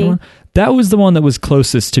 With the 3. singer one? That was the one that was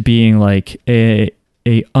closest to being like a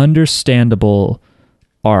understandable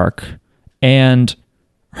arc. And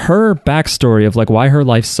her backstory of like why her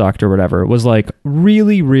life sucked or whatever was like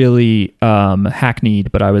really, really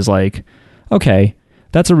hackneyed. But I was like, okay,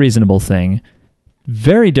 that's a reasonable thing.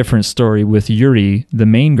 Very different story with Yuri, the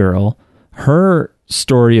main girl. Her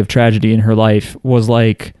story of tragedy in her life was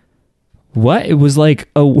like, what? It was like,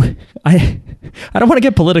 I don't want to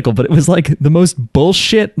get political, but it was like the most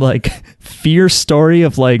bullshit, like fear story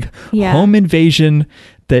of like home invasion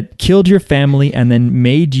that killed your family and then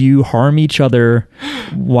made you harm each other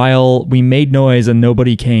while we made noise and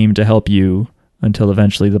nobody came to help you until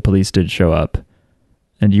eventually the police did show up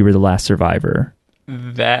and you were the last survivor.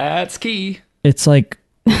 That's key. It's like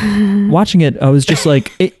watching it, I was just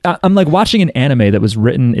like, I'm like watching an anime that was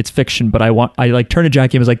written, it's fiction, but I like turned to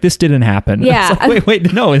Jackie and was like, this didn't happen. Yeah. Like,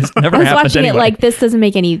 wait, no, it's never happened. I was watching anyway. it like, this doesn't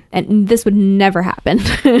make any, and this would never happen.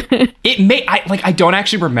 I don't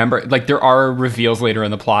actually remember, like there are reveals later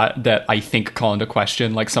in the plot that I think call into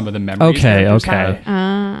question like some of the memories. Okay.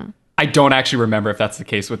 I don't actually remember if that's the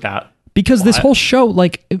case with that. Because this whole show,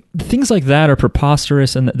 like things like that are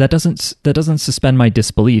preposterous and that doesn't suspend my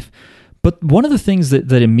disbelief. But one of the things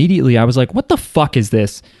that immediately I was like, what the fuck is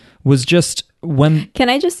this? Was just when... Can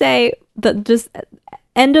I just say that just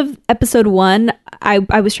end of episode 1,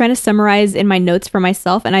 I was trying to summarize in my notes for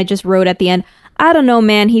myself and I just wrote at the end, I don't know,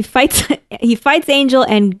 man. He fights Angel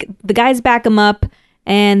and the guys back him up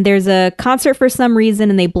and there's a concert for some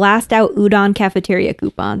reason and they blast out udon cafeteria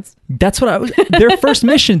coupons. That's what I was... Their first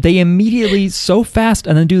mission, they immediately so fast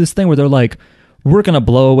and then do this thing where they're like, we're going to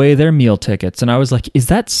blow away their meal tickets. And I was like, is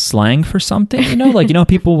that slang for something? You know, like, you know,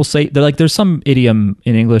 people will say, they're like, there's some idiom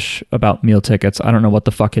in English about meal tickets. I don't know what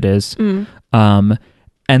the fuck it is. And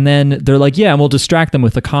then they're like, yeah, and we'll distract them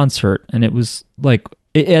with a concert. And it was like,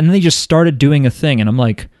 and they just started doing a thing. And I'm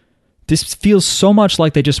like, this feels so much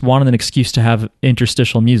like they just wanted an excuse to have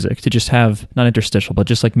interstitial music, to just have, not interstitial, but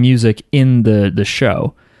just like music in the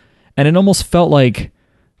show. And it almost felt like,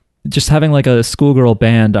 just having like a schoolgirl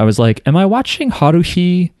band, I was like, am I watching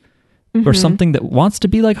Haruhi or something that wants to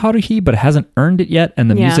be like Haruhi but hasn't earned it yet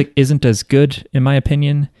and the music isn't as good in my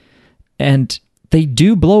opinion? And they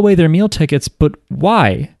do blow away their meal tickets, but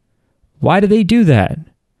why? Why do they do that?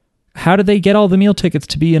 How do they get all the meal tickets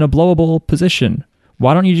to be in a blowable position?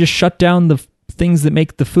 Why don't you just shut down the things that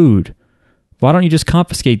make the food? Why don't you just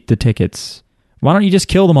confiscate the tickets? Why don't you just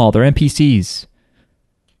kill them all? They're NPCs.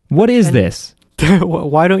 What is this?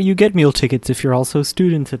 Why don't you get meal tickets if you're also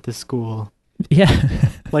students at this school? Yeah.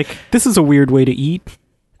 Like, this is a weird way to eat.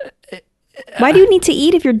 Why do you need to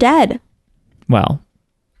eat if you're dead? Well,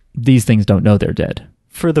 these things don't know they're dead.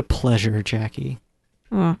 For the pleasure, Jackie.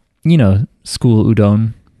 Oh. You know, school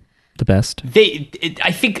udon, the best.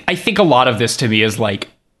 I think a lot of this to me is like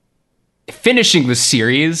finishing the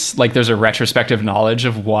series, like there's a retrospective knowledge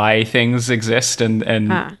of why things exist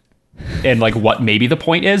and like what maybe the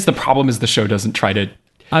point is. The problem is the show doesn't try to...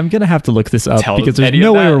 I'm going to have to look this up Tell because there's any no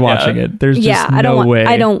of way that, we're watching it. There's just I don't no way.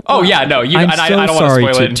 I don't... Oh, yeah, no. You, I'm and I so don't want to sorry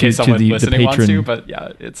spoil it in case someone the listening wants patron. to, but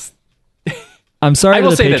yeah, it's... I'm sorry I to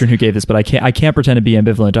will the say patron this. who gave this, but I can't pretend to be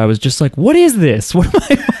ambivalent. I was just like, what is this? What am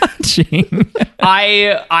I watching?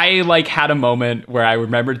 I like had a moment where I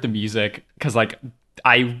remembered the music because like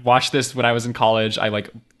I watched this when I was in college. I like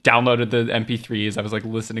downloaded the MP3s. I was like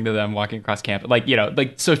listening to them walking across campus. Like, you know,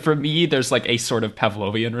 like, so for me, there's like a sort of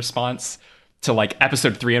Pavlovian response to like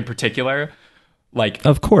episode 3 in particular. Like,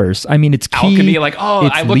 Of course. I mean, it's key. Alchemy, like, oh,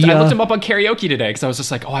 It's I looked Leah. him up on karaoke today because I was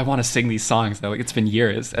just like, oh, I want to sing these songs. And, like, it's been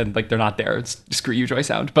years, and like they're not there. It's screw you, Joy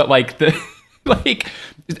Sound. But like the like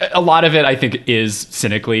a lot of it, I think, is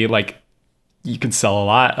cynically like you can sell a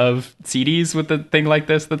lot of CDs with a thing like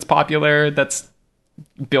this that's popular. That's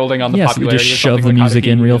building on the Yes, popularity. just of shove something the like music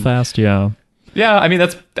in Haruhi. real And- fast. Yeah. Yeah, I mean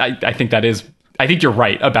that's. I think that is. I think you're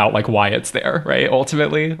right about like why it's there. Right.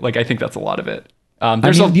 Ultimately, like I think that's a lot of it. I mean,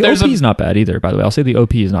 the OP is not bad either, by the way. I'll say the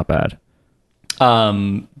OP is not bad.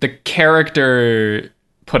 The character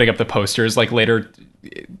putting up the posters like later,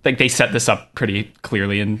 like they set this up pretty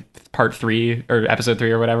clearly in part 3 or episode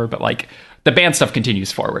 3 or whatever, but like the band stuff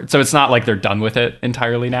continues forward, so it's not like they're done with it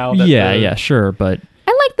entirely now. Yeah, sure, but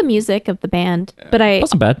I like the music of the band, but it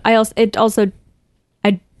wasn't bad.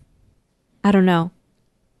 I don't know.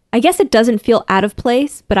 I guess it doesn't feel out of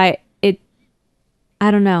place, but I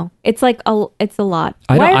don't know. It's like it's a lot.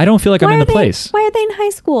 I don't feel like I'm why in are the place. Why are they in high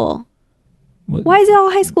school? What- Why is it all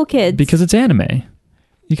high school kids? Because it's anime.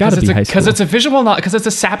 You got to be high school. because it's a visual, not because it's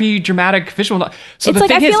a sappy, dramatic visual. So it's the like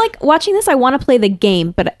I thing is, feel like watching this, I want to play the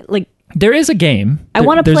game, but like There is a game. I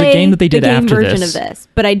want to There's play a game that they did the game after version this. of this,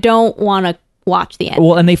 but I don't want to watch the end.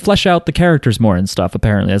 Well, and they flesh out the characters more and stuff.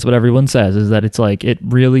 Apparently, that's what everyone says. Is that it's like it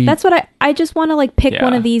really. That's what I just want to like pick Yeah.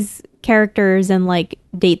 one of these characters and like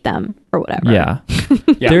date them or whatever. Yeah.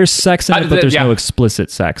 Yeah. There's sex in it, but there's yeah. no explicit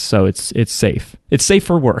sex, so it's safe. It's safe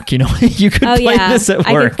for work. You know, you could Oh play yeah, this at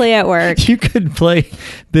I work. could play at work. You could play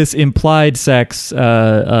this implied sex.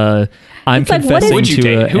 I'm It's like, what confessing is- Would you to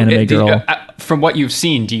date? an Who- anime do you- girl. from what you've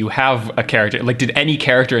seen, do you have a character? Like, did any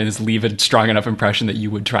character in this leave a strong enough impression that you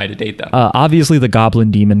would try to date them? Obviously, the goblin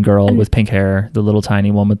demon girl with pink hair, the little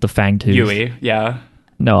tiny one with the fang tooth. Yui, yeah.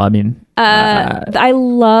 No, I mean, I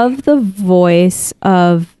love the voice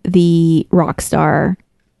of the rock star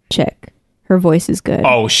chick. Her voice is good.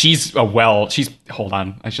 Oh, she's hold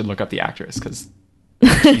on. I should look up the actress because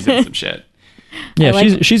she's in some shit. yeah, I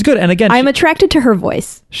like- she's good. And again, I'm attracted to her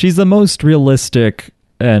voice. she's the most realistic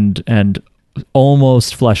and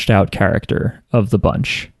almost fleshed out character of the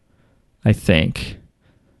bunch, I think.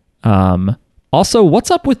 Also,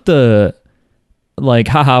 what's up with the like,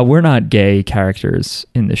 haha, we're not gay characters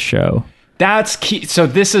in this show? That's key. So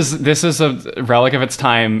this is a relic of its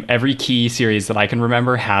time. Every key series that I can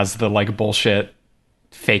remember has the like bullshit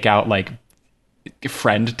fake out like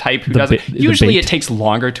friend type who The does it. the Usually bait. it takes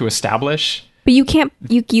longer to establish. But you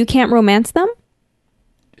can't romance them?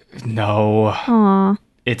 No. Aw.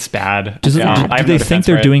 It's bad. Does it, Yeah, I do have they no think defense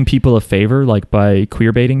they're for it. doing people a favor, like by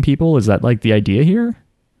queer baiting people? Is that like the idea here?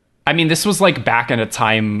 I mean, this was like back in a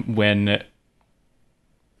time when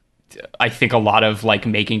I think a lot of like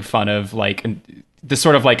making fun of like this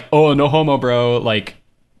sort of like, oh, no homo, bro, like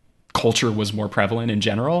culture was more prevalent in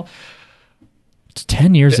general. It's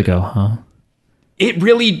 10 years ago, huh? It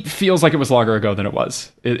really feels like it was longer ago than it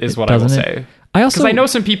was, is what I will Doesn't it? say. I also Because I know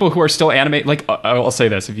some people who are still anime. Like, I'll say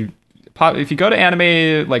this: if you go to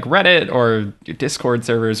anime like Reddit or Discord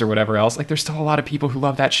servers or whatever else, like there's still a lot of people who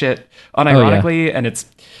love that shit unironically, and it's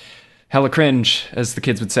hella cringe, as the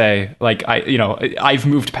kids would say. Like, I've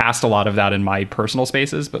moved past a lot of that in my personal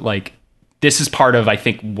spaces, but like this is part of, I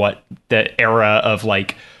think, what the era of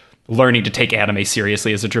like learning to take anime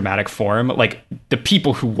seriously as a dramatic form. Like the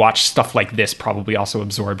people who watch stuff like this probably also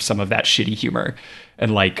absorb some of that shitty humor,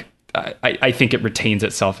 and like I think it retains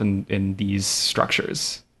itself in these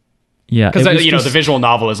structures. yeah, Because it was the just- visual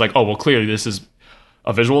novel is like, oh well, clearly this is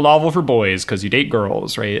a visual novel for boys because you date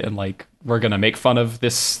girls, right? And like we're gonna make fun of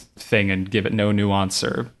this thing and give it no nuance,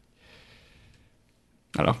 or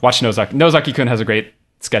I don't know. Watch Nozaki. Nozaki-kun has a great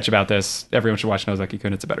sketch about this. Everyone should watch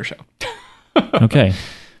Nozaki-kun. It's a better show. Okay.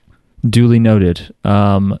 Duly noted.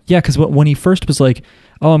 Yeah, because when he first was like,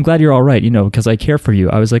 oh, I'm glad you're all right, because I care for you,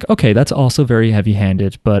 I was like, okay, that's also very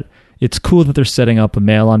heavy-handed, but it's cool that they're setting up a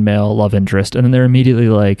male-on-male love interest, and then they're immediately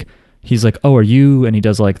like, he's like, oh, are you, and he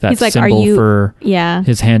does like that He's like, symbol are you, for yeah.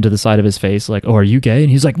 his hand to the side of his face, like, oh, are you gay? And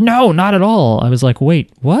he's like, no, not at all. I was like,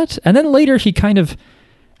 wait, what? And then later he kind of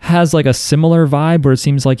has like a similar vibe where it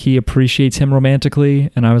seems like he appreciates him romantically,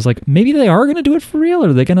 and I was like, maybe they are going to do it for real, or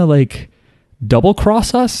are they going to like double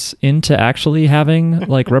cross us into actually having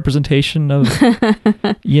like representation of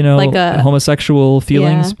Like a- homosexual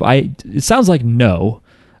feelings? It sounds like no.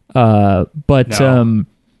 But No.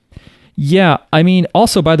 yeah, I mean,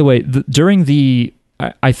 also, by the way, during the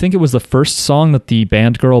I think it was the first song that the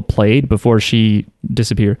band girl played before she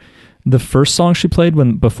disappeared. The first song she played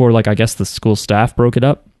before like I guess the school staff broke it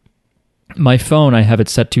up. My phone, I have it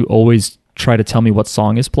set to always try to tell me what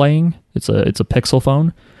song is playing. It's a Pixel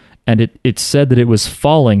phone, and it said that it was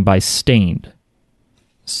Falling by Stained.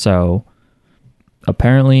 So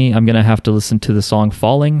apparently I'm going to have to listen to the song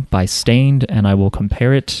Falling by Stained, and I will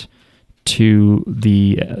compare it to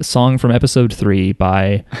the song from episode 3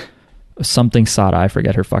 by something Sada. I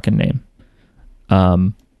forget her fucking name.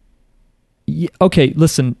 Okay,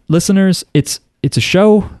 listen, listeners, it's a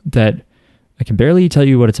show that I can barely tell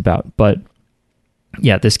you what it's about, but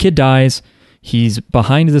yeah, this kid dies. He's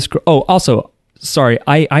behind this. Oh, also, sorry,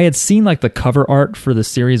 I had seen like the cover art for the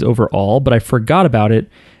series overall, but I forgot about it.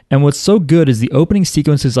 And what's so good is the opening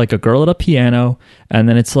sequence is like a girl at a piano, and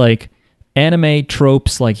then it's like anime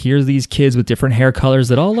tropes, like here's these kids with different hair colors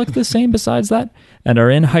that all look the same besides that and are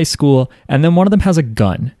in high school, and then one of them has a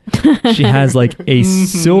gun. She has like a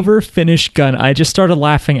silver finished gun. I just started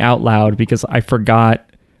laughing out loud because I forgot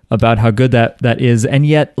about how good that is, and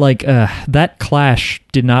yet like that clash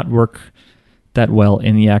did not work that well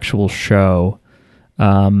in the actual show.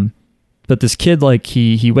 But this kid, like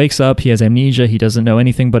he wakes up, he has amnesia, he doesn't know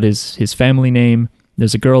anything but his family name.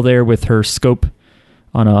 There's a girl there with her scope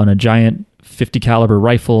on a giant 50 caliber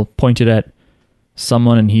rifle pointed at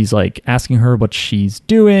someone, and he's like asking her what she's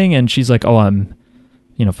doing, and she's like, oh, I'm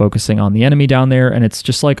focusing on the enemy down there, and it's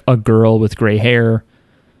just like a girl with gray hair.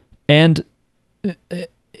 And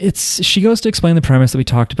she goes to explain the premise that we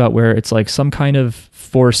talked about, where it's like some kind of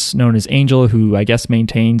force known as Angel, who I guess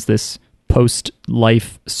maintains this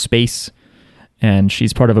post-life space, and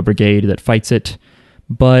she's part of a brigade that fights it.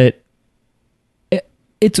 But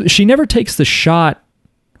she never takes the shot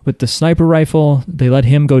with the sniper rifle. They let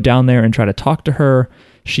him go down there and try to talk to her.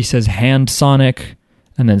 She says hand Sonic,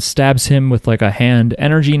 and then stabs him with like a hand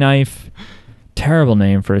energy knife. Terrible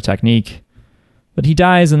name for a technique. But he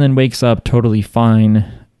dies and then wakes up totally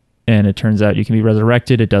fine, and it turns out you can be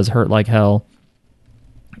resurrected. It does hurt like hell.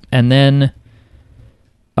 And then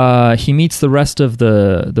he meets the rest of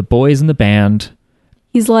the boys in the band.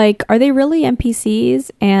 He's like, are they really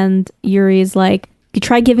NPCs? And Yuri's like, you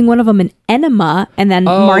try giving one of them an enema. And then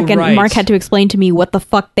Mark had to explain to me what the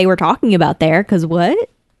fuck they were talking about there, because what?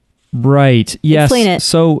 Right. Yes. Explain it.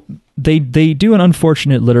 So they do an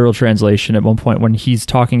unfortunate literal translation at one point when he's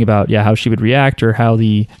talking about how she would react, or how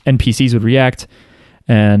the NPCs would react.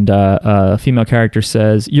 And a female character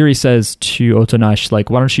Yuri says to Otonash, like,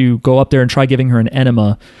 why don't you go up there and try giving her an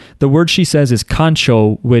enema? The word she says is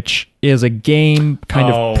kancho, which is a game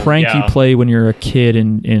kind of prank you play when you're a kid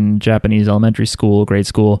in Japanese elementary school, grade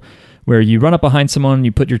school, where you run up behind someone,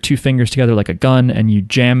 you put your two fingers together like a gun, and you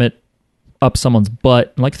jam it up someone's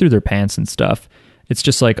butt, like through their pants and stuff. It's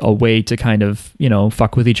just like a way to kind of,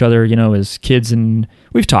 fuck with each other, as kids. And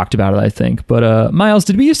we've talked about it, I think. But Miles,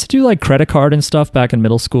 did we used to do like credit card and stuff back in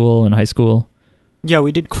middle school and high school? Yeah,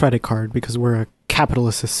 we did credit card because we're a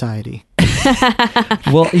capitalist society.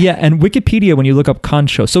 Well, yeah, and Wikipedia, when you look up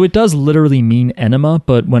kancho, so it does literally mean enema,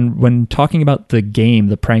 but when talking about the game,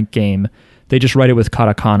 the prank game, they just write it with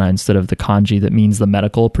katakana instead of the kanji that means the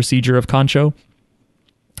medical procedure of kancho.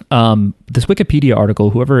 This Wikipedia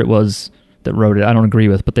article, whoever it was that wrote it, I don't agree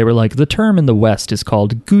with, but they were like, the term in the West is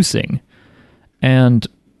called goosing. And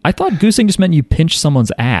I thought goosing just meant you pinch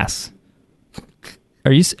someone's ass.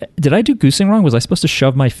 Did I do goosing wrong? Was I supposed to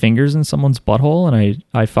shove my fingers in someone's butthole and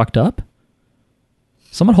I fucked up?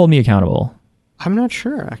 Someone hold me accountable. I'm not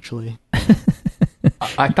sure, actually.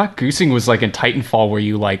 I thought goosing was like in Titanfall, where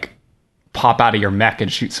you like pop out of your mech and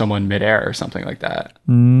shoot someone midair or something like that.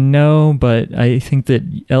 No, but I think that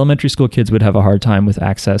elementary school kids would have a hard time with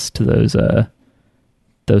access to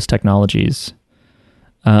those technologies.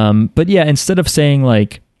 But yeah, instead of saying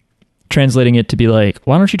like, translating it to be like,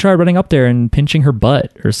 why don't you try running up there and pinching her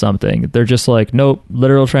butt or something? They're just like, nope,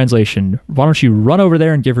 literal translation. Why don't you run over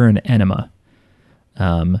there and give her an enema?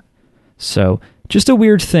 So just a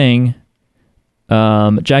weird thing.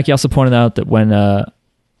 Jackie also pointed out that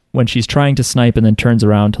when she's trying to snipe and then turns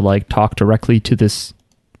around to like talk directly to this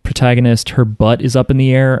protagonist, her butt is up in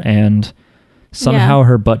the air, and somehow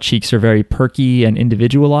her butt cheeks are very perky and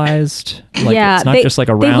individualized. Like it's not just like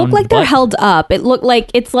a round. They look like they're held up. It looked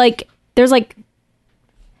like it's like there's like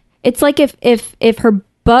it's like if her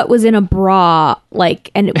butt was in a bra,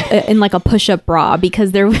 like and in like a push-up bra,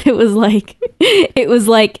 because it was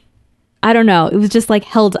like I don't know, it was just like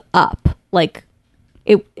held up, like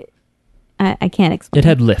it. I can't explain. It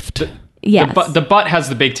had lift. Yeah, the butt has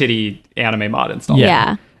the big titty anime mod installed.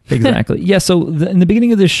 Yeah. Exactly. Yeah. So in the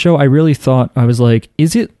beginning of this show, I really thought, I was like,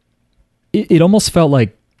 it almost felt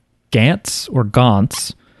like Gantz or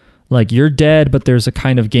Gauntz. Like you're dead, but there's a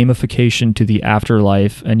kind of gamification to the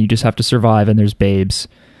afterlife and you just have to survive and there's babes.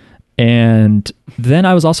 And then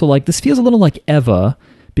I was also like, this feels a little like Eva,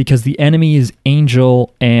 because the enemy is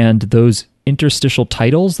Angel and those interstitial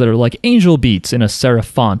titles that are like Angel Beats in a serif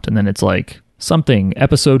font. And then it's like something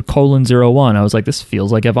episode :01. I was like, this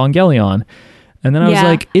feels like Evangelion. And then I was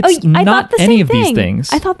like, it's not any of these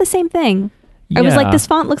things. I thought the same thing. I was like, this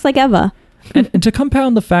font looks like Eva. and to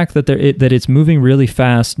compound the fact that that it's moving really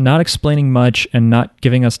fast, not explaining much, and not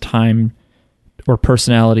giving us time or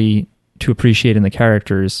personality to appreciate in the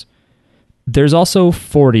characters, there's also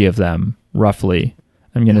 40 of them, roughly,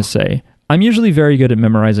 I'm going to say. I'm usually very good at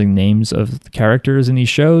memorizing names of the characters in these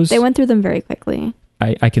shows. They went through them very quickly.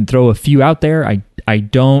 I can throw a few out there. I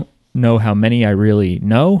don't know how many I really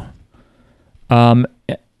know.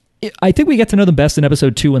 I think we get to know them best in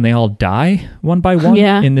episode 2 when they all die one by one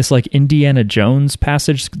in this like Indiana Jones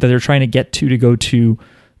passage that they're trying to get to go to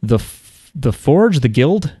the forge, the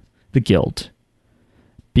guild,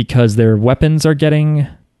 because their weapons are getting,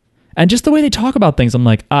 and just the way they talk about things, I'm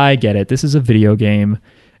like, I get it. This is a video game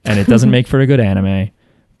and it doesn't make for a good anime,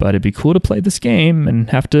 but it'd be cool to play this game and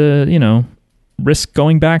have to, risk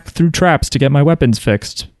going back through traps to get my weapons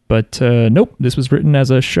fixed. But nope, this was written as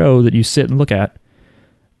a show that you sit and look at.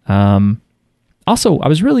 Also, I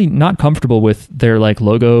was really not comfortable with their like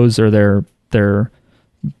logos or their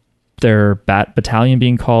their bat battalion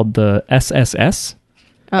being called the SSS.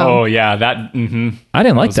 Oh yeah, that. Mm-hmm. I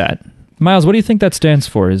didn't like that. Miles, what do you think that stands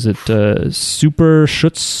for? Is it Super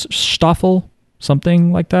Schutzstaffel?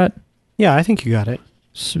 Something like that? Yeah, I think you got it.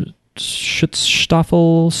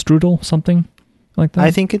 Schutzstaffel Strudel? Something like that?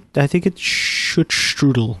 I think it's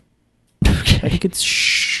Schutzstrudel. Okay. I think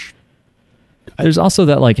it's There's also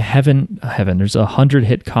that like heaven. There's a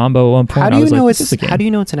 100-hit combo at one point. How do you know this is a game. How do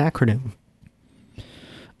you know it's an acronym?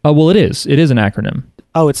 Oh, well, it is. It is an acronym.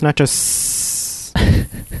 Oh, it's not just.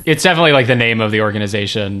 It's definitely like the name of the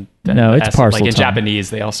organization. No, it's Parcel Like in Tongue. Japanese,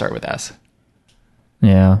 they all start with S.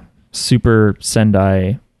 Yeah. Super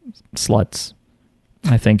Sendai Sluts,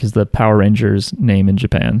 I think, is the Power Rangers name in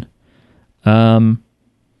Japan. What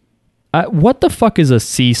the fuck is a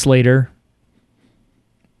Sea Slater?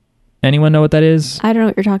 Anyone know what that is? I don't know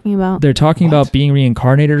what you're talking about. They're talking about being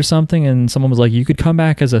reincarnated or something, and someone was like, you could come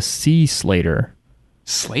back as a Sea Slater.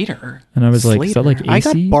 Slater? And I was like, is that like AC? I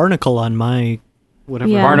got Barnacle on my whatever.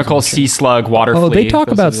 Yeah. Barnacle, Sea Slug, Water Oh, Flea. they talk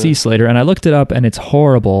Those about are the- Sea Slater, and I looked it up, and it's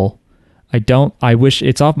horrible. I wish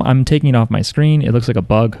it's off. I'm taking it off my screen. It looks like a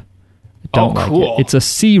bug. I don't like cool. it. It's a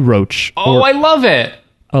sea roach. Oh, or I love it.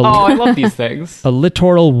 I love these things. a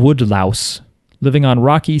littoral woodlouse living on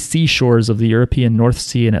rocky seashores of the European North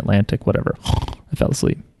Sea and Atlantic. Whatever. I fell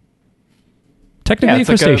asleep. Technically, Yeah, a it's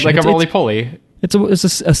like a, crustacean. like a roly-poly. It's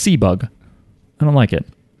a sea bug. I don't like it.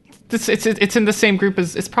 It's in the same group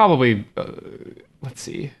as... It's probably... let's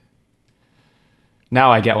see.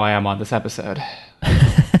 Now I get why I'm on this episode.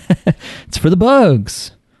 It's for the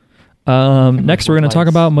bugs. Next, we're going to talk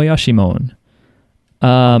about Moyashimon.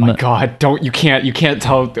 My God, you can't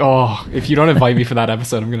tell. Oh, if you don't invite me for that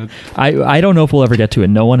episode, I'm gonna. I don't know if we'll ever get to it.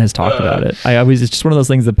 No one has talked about it. It's just one of those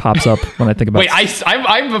things that pops up when I think about. Wait,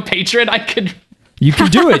 I'm a patron. I could. You can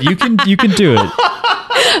do it. You can do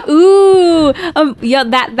it. Ooh, yeah,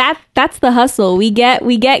 that's the hustle. We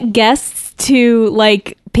get guests to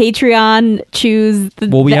like Patreon choose the,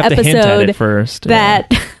 Well, we the have to episode hint at it first.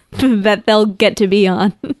 that that they'll get to be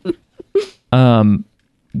on.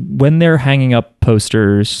 When they're hanging up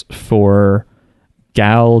posters for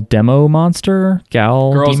Girls Dead Monster,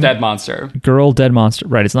 Girl Dead Monster.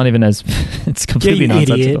 Right, it's not even as it's Yeah, completely you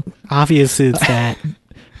nonsensical. idiot. Obviously, it's that.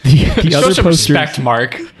 The Show other some posters. respect,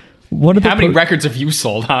 Mark. One of the How many records have you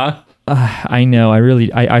sold, huh? I know.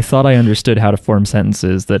 I thought I understood how to form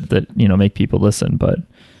sentences that make people listen, but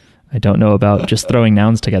I don't know about just throwing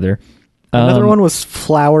nouns together. Another one was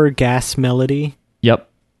Flower Gas Melody. Yep.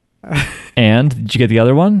 And did you get the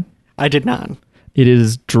other one? I did not. It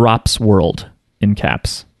is Drops World in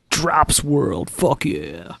caps. Drops World. Fuck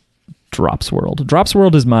yeah. Drops World. Drops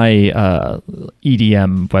World is my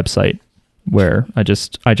EDM website where I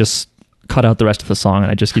just cut out the rest of the song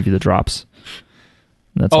and I just give you the drops.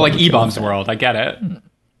 And that's all Like I'm doing. E-Bomb's World. I get it.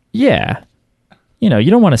 Yeah. You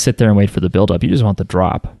don't want to sit there and wait for the build-up. You just want the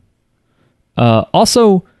drop.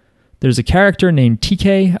 Also, there's a character named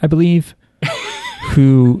TK, I believe,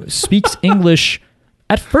 who speaks English.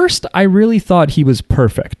 At first, I really thought he was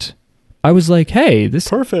perfect. I was like, hey,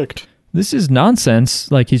 Perfect. this is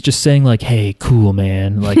nonsense. Like, he's just saying, like, hey, cool,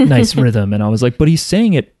 man. Like, nice rhythm. And I was like, but he's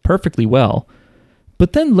saying it perfectly well.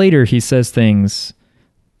 But then later, he says things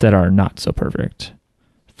that are not so perfect.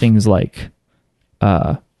 Things like,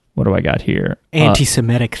 what do I got here?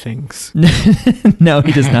 Anti-Semitic things. No,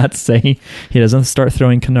 he does not say. He doesn't start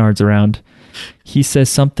throwing canards around. He says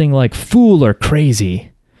something like "fool" or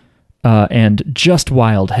 "crazy," and "just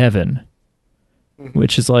wild heaven,"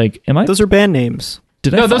 which is like, am I? Those are band names.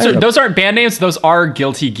 Did No, I fire up? those aren't band names. Those are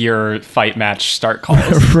Guilty Gear fight match start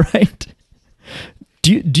calls. Right.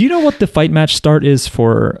 Do you know what the fight match start is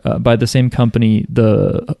for by the same company,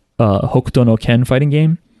 the Hokuto no Ken fighting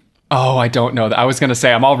game? Oh, I don't know. I was gonna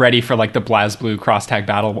say I'm all ready for like the BlazBlue Cross Tag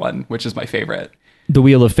Battle one, which is my favorite. The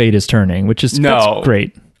Wheel of Fate is turning, which is No. that's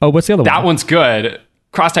great. Oh, what's the other That one? one's good.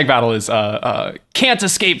 Cross Tag Battle is can't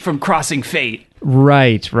escape from crossing fate.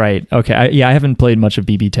 Right. Okay. I haven't played much of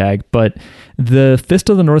BB Tag, but the Fist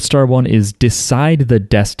of the North Star one is Decide the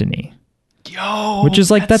Destiny. Yo, Which is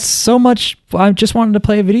like, that's so much. I just wanted to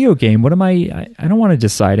play a video game. What am I don't want to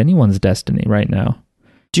decide anyone's destiny right now.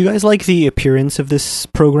 Do you guys like the appearance of this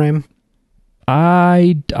program?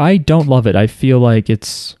 I don't love it. I feel like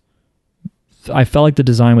I felt like the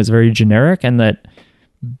design was very generic and that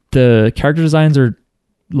the character designs are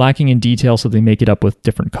lacking in detail, so they make it up with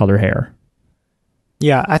different color hair.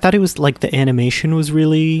 Yeah, I thought it was like the animation was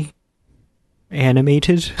really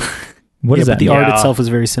animated. What yeah, is but that? the mean? art Yeah. itself was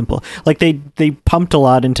very simple. Like they pumped a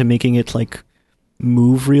lot into making it like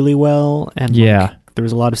move really well, and Yeah. like, there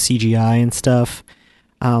was a lot of CGI and stuff.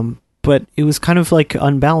 but it was kind of like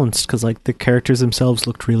unbalanced because like the characters themselves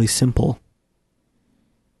looked really simple.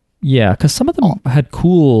 Yeah, because some of them had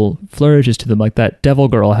cool flourishes to them. Like that devil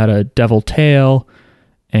girl had a devil tail,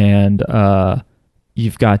 and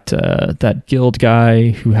you've got that guild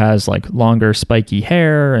guy who has like longer spiky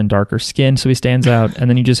hair and darker skin, so he stands out. And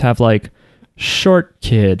then you just have like short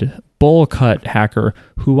kid, bowl cut hacker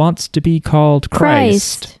who wants to be called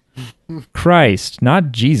Christ. Christ,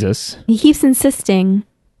 not Jesus. He keeps insisting.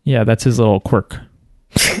 Yeah, that's his little quirk.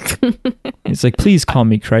 He's like, please call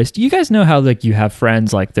me Christ. You guys know how like you have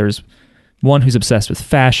friends, like there's one who's obsessed with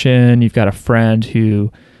fashion. You've got a friend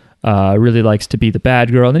who really likes to be the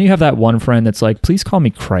bad girl. And then you have that one friend that's like, please call me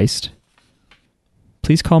Christ.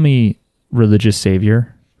 Please call me religious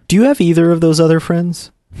savior. Do you have either of those other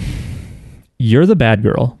friends? You're the bad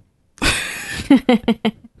girl.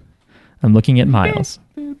 I'm looking at Miles.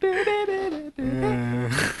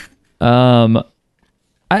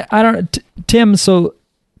 I don't, Tim. So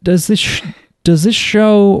does this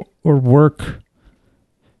show or work?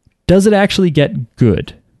 Does it actually get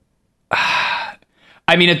good?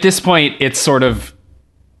 I mean, at this point, it's sort of.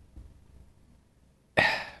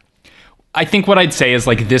 I think what I'd say is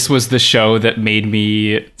like this was the show that made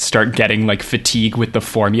me start getting like fatigue with the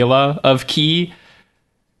formula of Key,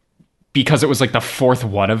 because it was like the fourth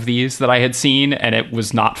one of these that I had seen, and it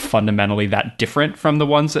was not fundamentally that different from the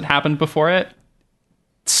ones that happened before it.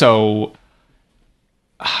 So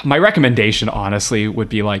my recommendation, honestly, would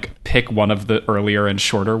be like pick one of the earlier and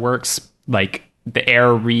shorter works, like the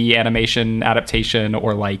Air reanimation adaptation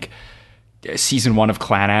or like season 1 of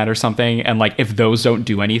Clannad or something. And like if those don't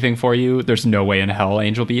do anything for you, there's no way in hell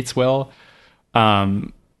Angel Beats will. I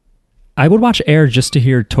would watch Air just to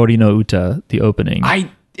hear Tori no Uta, the opening.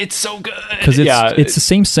 It's so good because it's the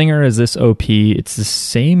same singer as this OP. It's the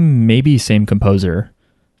same composer,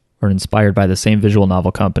 or inspired by the same visual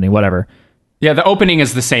novel company, whatever. Yeah, the opening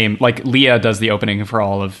is the same. Like Leah does the opening for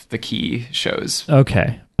all of the Key shows.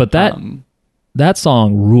 Okay, but that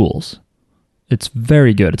song rules. It's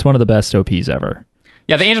very good. It's one of the best OPs ever.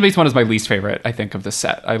 Yeah, the Angel Beats one is my least favorite, I think, of the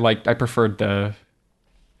set. I preferred the.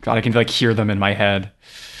 God, I can like hear them in my head.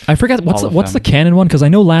 I forget what's the canon one, because I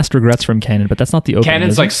know Last Regrets from canon, but that's not the opening.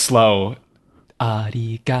 Canon's like slow.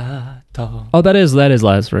 Arigato. Oh, that is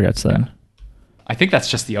Last Regrets then. Yeah. I think that's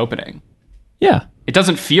just the opening. Yeah, it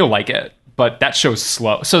doesn't feel like it, but that show's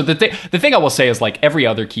slow. So the thing I will say is like every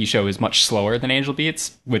other Key show is much slower than Angel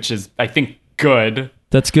Beats, which is I think good.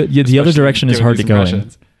 That's good. Yeah, the other direction is hard to go in.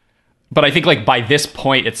 But I think like by this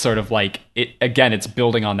point, it's sort of like it's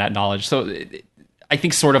building on that knowledge. So I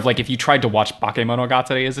think sort of like if you tried to watch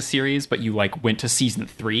Bakemonogatari as a series, but you like went to season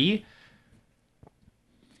 3,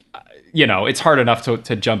 it's hard enough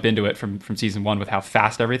to jump into it from season 1 with how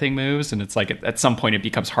fast everything moves. And it's like at some point it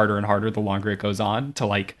becomes harder and harder the longer it goes on to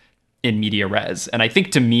like in media res. And I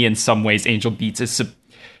think to me, in some ways, Angel Beats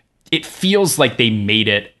it feels like they made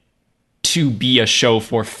it to be a show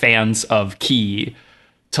for fans of Key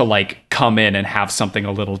to like come in and have something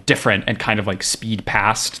a little different and kind of like speed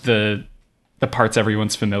past the parts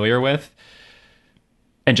everyone's familiar with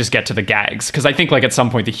and just get to the gags. Cause I think like at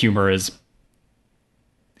some point the humor is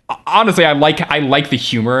honestly, I like the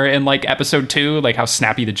humor in like episode 2, like how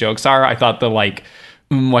snappy the jokes are. I thought the like,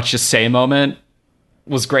 what you say moment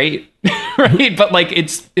was great. Right. But like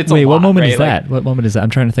it's wait, a lot, what moment right? is that? What moment is that? I'm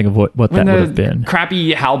trying to think of what that would have been.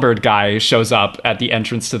 Crappy halberd guy shows up at the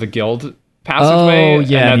entrance to the guild passageway. Oh,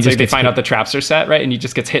 yeah. And that's like they find out the traps are set, right? And he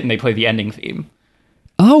just gets hit and they play the ending theme.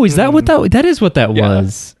 Oh, is that what that is what that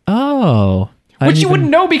was? Oh. Which you wouldn't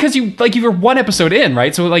know because you were one episode in,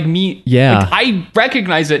 right? So like me, yeah, like, I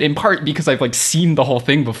recognize it in part because I've like seen the whole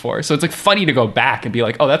thing before. So it's like funny to go back and be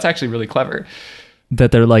like, oh, that's actually really clever.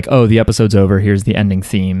 That they're like, oh, the episode's over. Here's the ending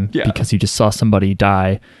theme because you just saw somebody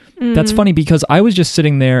die. That's funny because I was just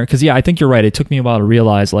sitting there because I think you're right. It took me a while to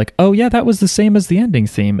realize like, oh yeah, that was the same as the ending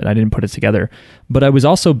theme, and I didn't put it together. But I was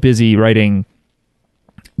also busy writing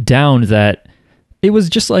down that it was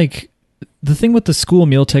just like the thing with the school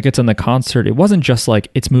meal tickets and the concert. It wasn't just like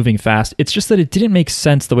it's moving fast. It's just that it didn't make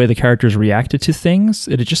sense the way the characters reacted to things.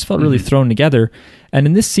 It just felt really thrown together. And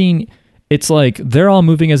in this scene, it's like they're all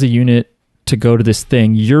moving as a unit to go to this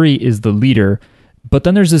thing. Yuri is the leader, but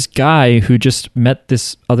then there's this guy who just met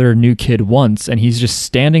this other new kid once, and he's just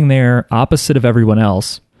standing there opposite of everyone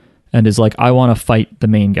else and is like, I want to fight the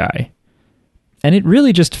main guy. And it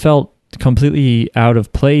really just felt completely out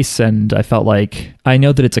of place, and I felt like, I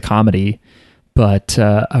know that it's a comedy, but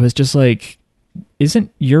I was just like,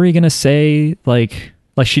 isn't Yuri gonna say like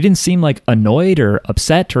she didn't seem like annoyed or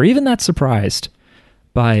upset or even that surprised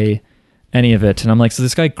by any of it. And I'm like, so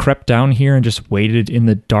this guy crept down here and just waited in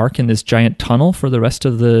the dark in this giant tunnel for the rest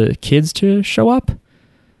of the kids to show up.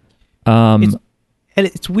 And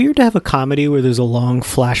it's weird to have a comedy where there's a long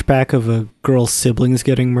flashback of a girl's siblings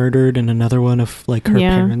getting murdered and another one of like her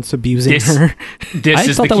parents abusing her. I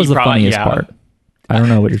thought that was the funniest part. I don't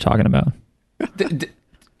know what you're talking about.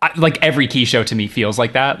 Like every key show to me feels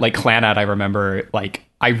like that. Like Clannad, I remember, like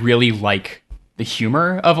I really like the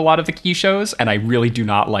humor of a lot of the key shows, and I really do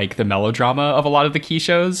not like the melodrama of a lot of the key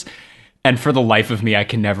shows. And for the life of me, I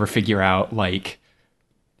can never figure out like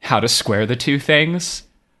how to square the two things.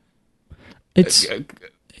 It's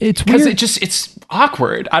because weird. it's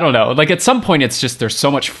awkward. I don't know. Like at some point, it's just there's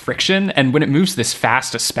so much friction, and when it moves this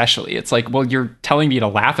fast, especially, it's like, well, you're telling me to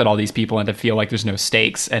laugh at all these people and to feel like there's no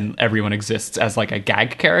stakes and everyone exists as like a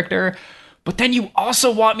gag character, but then you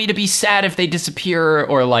also want me to be sad if they disappear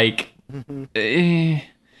or like.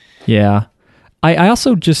 Yeah, I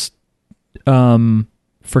also just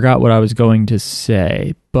forgot what I was going to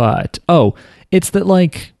say, but it's that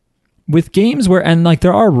like. With games where, and like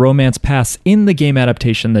there are romance paths in the game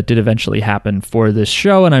adaptation that did eventually happen for this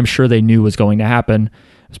show, and I'm sure they knew was going to happen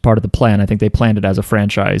as part of the plan. I think they planned it as a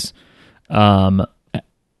franchise. And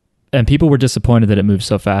people were disappointed that it moved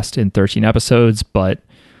so fast in 13 episodes, but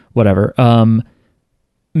whatever.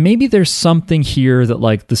 Maybe there's something here that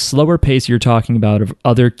like the slower pace you're talking about of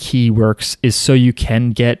other key works is so you can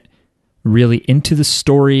get really into the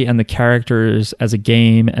story and the characters as a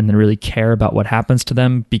game and then really care about what happens to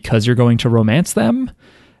them because you're going to romance them,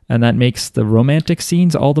 and that makes the romantic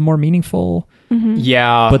scenes all the more meaningful.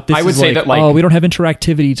 Yeah, but this I would is say like, that like, oh, we don't have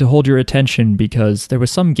interactivity to hold your attention because there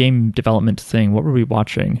was some game development thing. What were we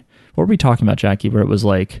watching? What were we talking about, Jackie, where it was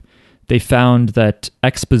like they found that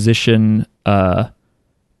exposition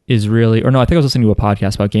is really, or no, I think I was listening to a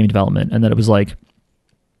podcast about game development, and that it was like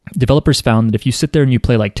developers found that if you sit there and you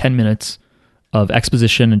play like 10 minutes of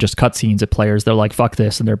exposition and just cutscenes at players, they're like, fuck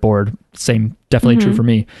this, and they're bored. Same, definitely true for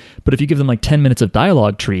me. But if you give them like 10 minutes of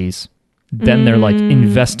dialogue trees, then they're like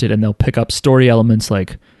invested and they'll pick up story elements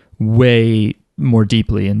like way more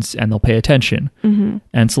deeply and they'll pay attention.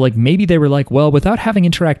 And so like maybe they were like, well, without having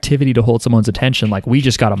interactivity to hold someone's attention, like we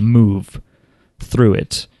just got to move through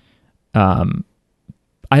it.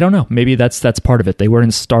 I don't know. Maybe that's part of it. They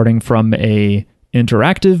weren't starting from a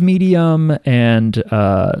interactive medium, and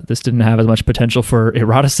this didn't have as much potential for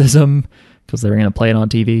eroticism because they were going to play it on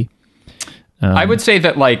TV. I would say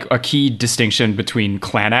that like a key distinction between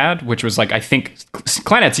Clannad, which was like, I think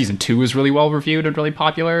Clannad season 2 was really well reviewed and really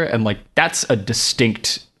popular, and like that's a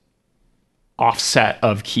distinct offset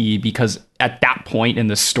of Key because at that point in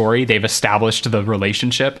the story they've established the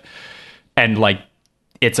relationship, and like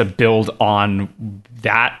it's a build on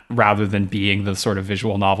that rather than being the sort of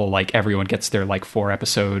visual novel like everyone gets their like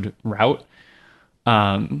 4-episode route.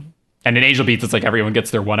 And in Angel Beats, it's like everyone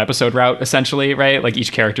gets their 1-episode route essentially, right? Like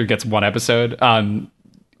each character gets 1 episode. And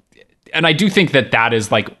I do think that that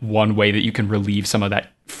is like one way that you can relieve some of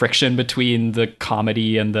that friction between the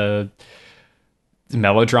comedy and the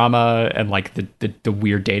melodrama and like the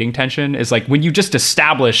weird dating tension is like when you just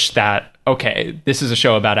establish that, okay, this is a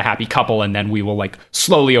show about a happy couple, and then we will like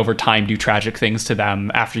slowly over time do tragic things to them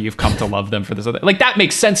after you've come to love them for this other, like that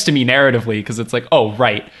makes sense to me narratively because it's like, oh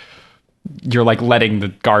right, you're like letting the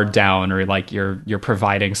guard down or like you're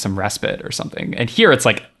providing some respite or something. And here it's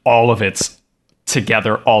like all of it's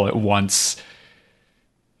together all at once,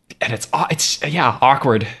 and it's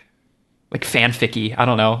awkward, like fanficky. I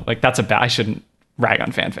don't know, like that's I shouldn't rag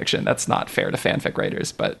on fan fiction. That's not fair to fanfic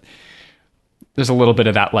writers, but there's a little bit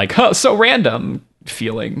of that like, oh, so random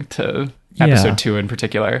feeling to episode 2 in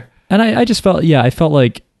particular. And I just felt, I felt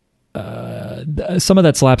like some of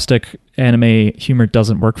that slapstick anime humor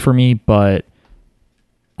doesn't work for me, but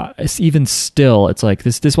even still, it's like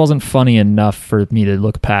this wasn't funny enough for me to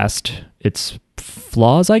look past its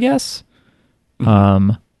flaws, I guess.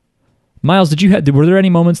 Miles, were there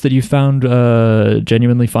any moments that you found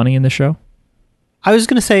genuinely funny in this show? I was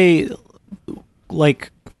going to say,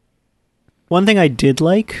 like, one thing I did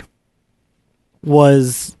like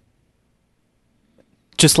was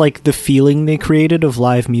just, like, the feeling they created of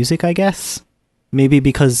live music, I guess. Maybe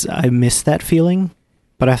because I missed that feeling,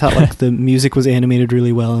 but I thought, like, the music was animated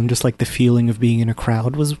really well, and just, like, the feeling of being in a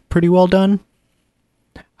crowd was pretty well done.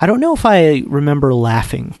 I don't know if I remember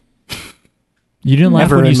laughing. You didn't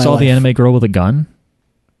laugh when you saw the anime girl with a gun?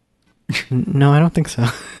 No, I don't think so.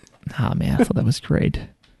 Oh man, I thought that was great.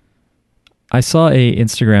 I saw a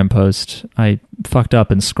Instagram post. I fucked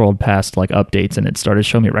up and scrolled past like updates, and it started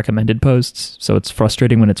showing me recommended posts. So it's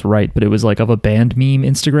frustrating when it's right, but it was like of a band meme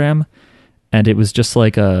Instagram, and it was just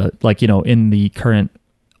like in the current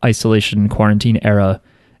isolation quarantine era,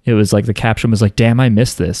 it was like the caption was like, damn, I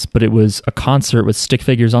missed this. But it was a concert with stick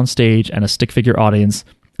figures on stage and a stick figure audience.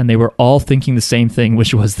 And they were all thinking the same thing,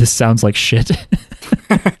 which was, this sounds like shit.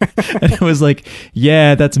 And it was like,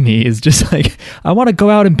 yeah, that's me. It's just like, I want to go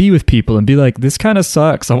out and be with people and be like, this kind of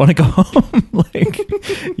sucks. I want to go home. Like,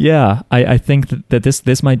 yeah, I think that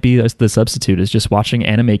this might be the substitute, is just watching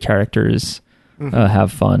anime characters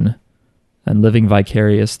have fun and living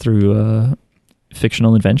vicarious through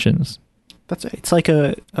fictional inventions. It's like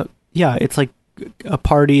it's like a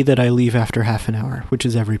party that I leave after half an hour, which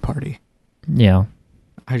is every party. Yeah.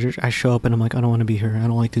 I show up and I'm like, I don't want to be here. I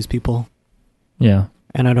don't like these people. Yeah.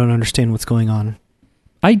 And I don't understand what's going on.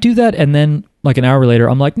 I do that, and then like an hour later,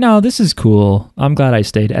 I'm like, no, this is cool. I'm glad I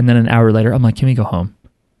stayed. And then an hour later, I'm like, can we go home?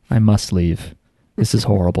 I must leave. This is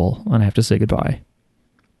horrible, and I have to say goodbye.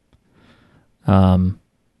 Yeah.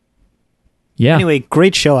 Anyway,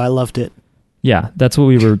 great show. I loved it. Yeah, that's what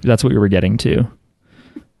we were getting to.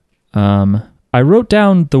 I wrote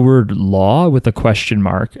down the word law with a question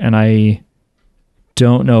mark, and I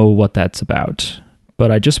don't know what that's about.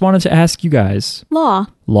 But I just wanted to ask you guys. Law.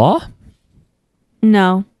 Law?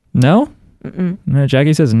 No. No? Mm-mm. No,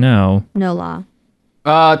 Jackie says no. No law.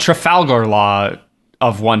 Trafalgar Law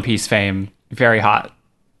of One Piece fame. Very hot.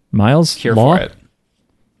 Miles? Here law? for it.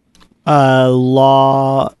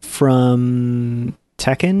 Law from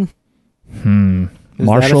Tekken. Is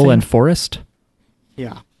Marshall that a and thing? Forrest?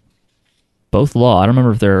 Yeah. Both law. I don't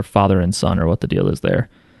remember if they're father and son or what the deal is there.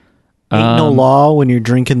 Ain't no law when you're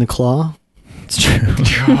drinking the claw. It's true.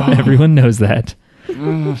 Everyone knows that.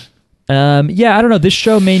 Yeah, I don't know. This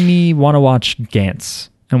show made me want to watch Gantz.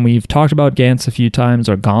 And we've talked about Gantz a few times,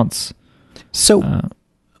 or Gantz. So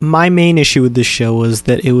my main issue with this show was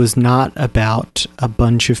that it was not about a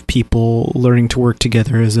bunch of people learning to work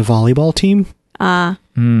together as a volleyball team. Oh,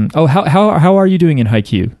 how are you doing in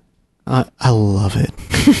Haikyuu? I love it.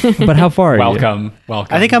 But how far are you? Welcome.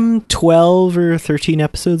 I think I'm 12 or 13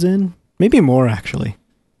 episodes in. Maybe more, actually.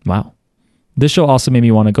 Wow. This show also made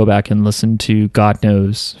me want to go back and listen to God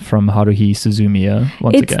Knows from Haruhi Suzumiya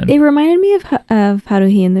once again. It reminded me of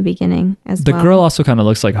Haruhi in the beginning as The well. girl also kind of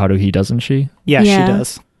looks like Haruhi, doesn't she? Yeah, Yeah. she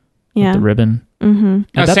does. Yeah. With the ribbon.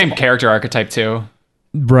 Mm-hmm. Same character archetype too.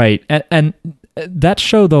 Right. And that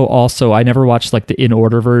show, though, also, I never watched like the in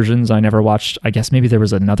order versions. I never watched, I guess maybe there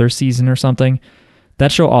was another season or something.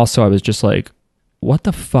 That show also, I was just like, what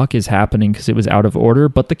the fuck is happening? Because it was out of order,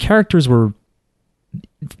 but the characters were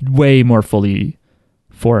way more fully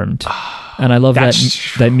formed. And I love that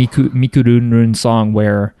Mikurunrun song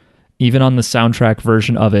where even on the soundtrack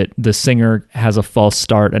version of it, the singer has a false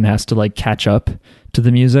start and has to like catch up to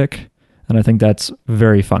the music. And I think that's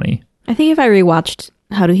very funny. I think if I rewatched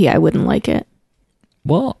Haruhi, I wouldn't like it.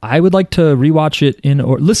 Well, I would like to rewatch it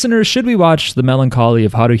listeners, should we watch The Melancholy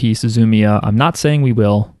of Haruhi Suzumiya? I'm not saying we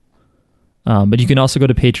will. But you can also go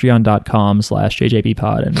to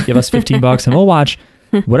patreon.com/jjbpod and give us $15 and we'll watch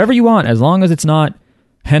whatever you want, as long as it's not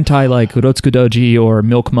hentai like Urotsuku Doji or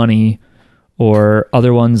Milk Money or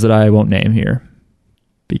other ones that I won't name here. Why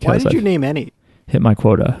Because did you I've name any? hit my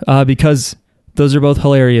quota. Because those are both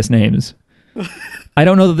hilarious names. I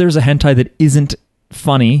don't know that there's a hentai that isn't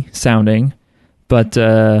funny sounding, but,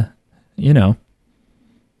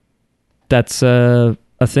 that's a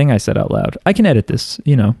thing I said out loud. I can edit this,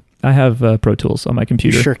 I have Pro Tools on my You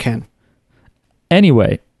computer. sure can.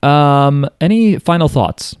 Anyway, any final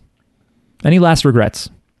thoughts? Any last regrets?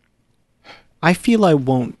 I feel I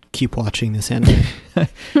won't keep watching this anime.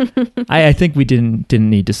 I think we didn't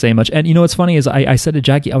need to say much. And what's funny is I said to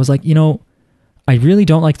Jackie, I was like, I really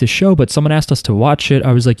don't like the show, but someone asked us to watch it.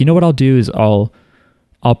 I was like, what I'll do is I'll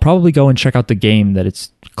probably go and check out the game that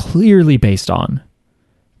it's clearly based on.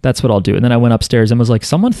 That's what I'll do. And then I went upstairs and was like,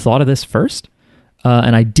 someone thought of this first?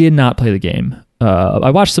 And I did not play the game.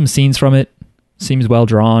 I watched some scenes from it. Seems well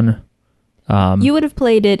drawn. You would have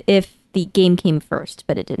played it if the game came first,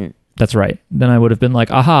 but it didn't. That's right. Then I would have been like,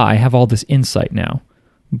 aha, I have all this insight now.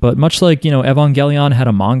 But much like, Evangelion had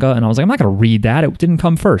a manga, and I was like, I'm not going to read that. It didn't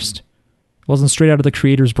come first. It wasn't straight out of the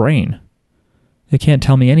creator's brain. It can't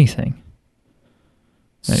tell me anything.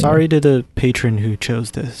 Anyway. Sorry to the patron who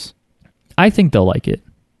chose this. I think they'll like it,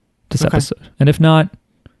 this Okay. episode. And if not,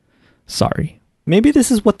 sorry. Maybe this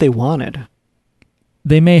is what they wanted.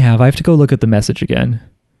 They may have. I have to go look at the message again.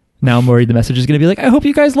 Now I'm worried the message is going to be like, I hope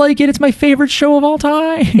you guys like it. It's my favorite show of all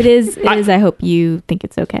time. It is. I hope you think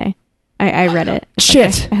it's okay. I read it. It's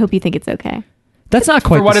Shit. okay. I hope you think it's okay. That's not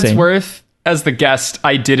quite For what the same. it's worth, as the guest,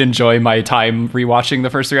 I did enjoy my time rewatching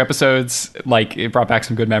the first 3 episodes. Like, it brought back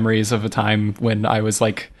some good memories of a time when I was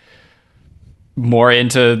like more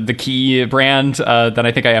into the Key brand than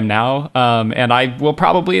I think I am now. And I will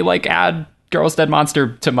probably like add Girls Dead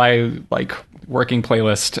Monster to my like working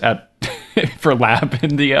playlist at for lab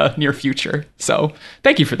in the near future. So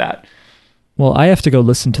thank you for that. Well, I have to go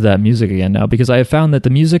listen to that music again now because I have found that the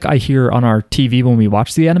music I hear on our TV when we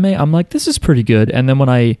watch the anime, I'm like, this is pretty good. And then when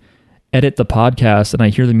I edit the podcast and I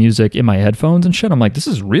hear the music in my headphones and shit, I'm like, this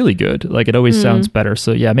is really good. Like it always sounds better.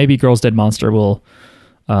 So yeah, maybe Girls Dead Monster will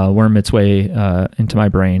worm its way into my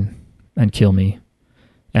brain and kill me.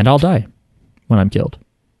 And I'll die when I'm killed.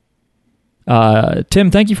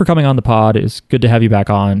 Tim, thank you for coming on the pod. It's good to have you back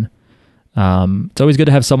on. It's always good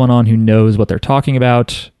to have someone on who knows what they're talking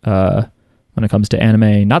about when it comes to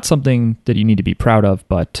anime. Not something that you need to be proud of,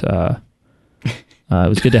 but it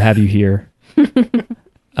was good to have you here.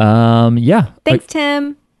 Yeah. Thanks,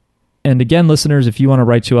 Tim. And again, listeners, if you want to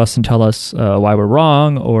write to us and tell us why we're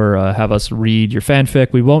wrong or have us read your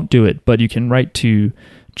fanfic, we won't do it, but you can write to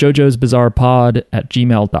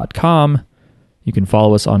jojosbizarrepod@gmail.com. You can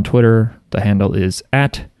follow us on Twitter. The handle is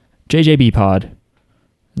 @JJBpod. And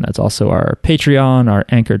that's also our Patreon, our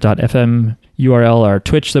Anchor.fm URL, our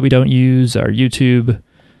Twitch that we don't use, our YouTube.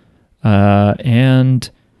 And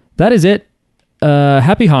that is it.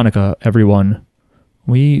 Happy Hanukkah, everyone.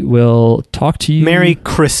 We will talk to you. Merry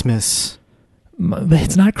Christmas.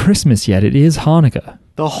 It's not Christmas yet. It is Hanukkah.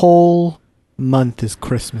 The whole month is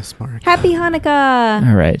Christmas, Mark. Happy Hanukkah.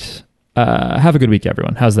 All right. Have a good week,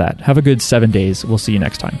 everyone. How's that? Have a good 7 days. We'll see you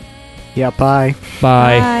next time. Yeah, bye.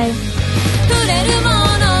 Bye. Bye.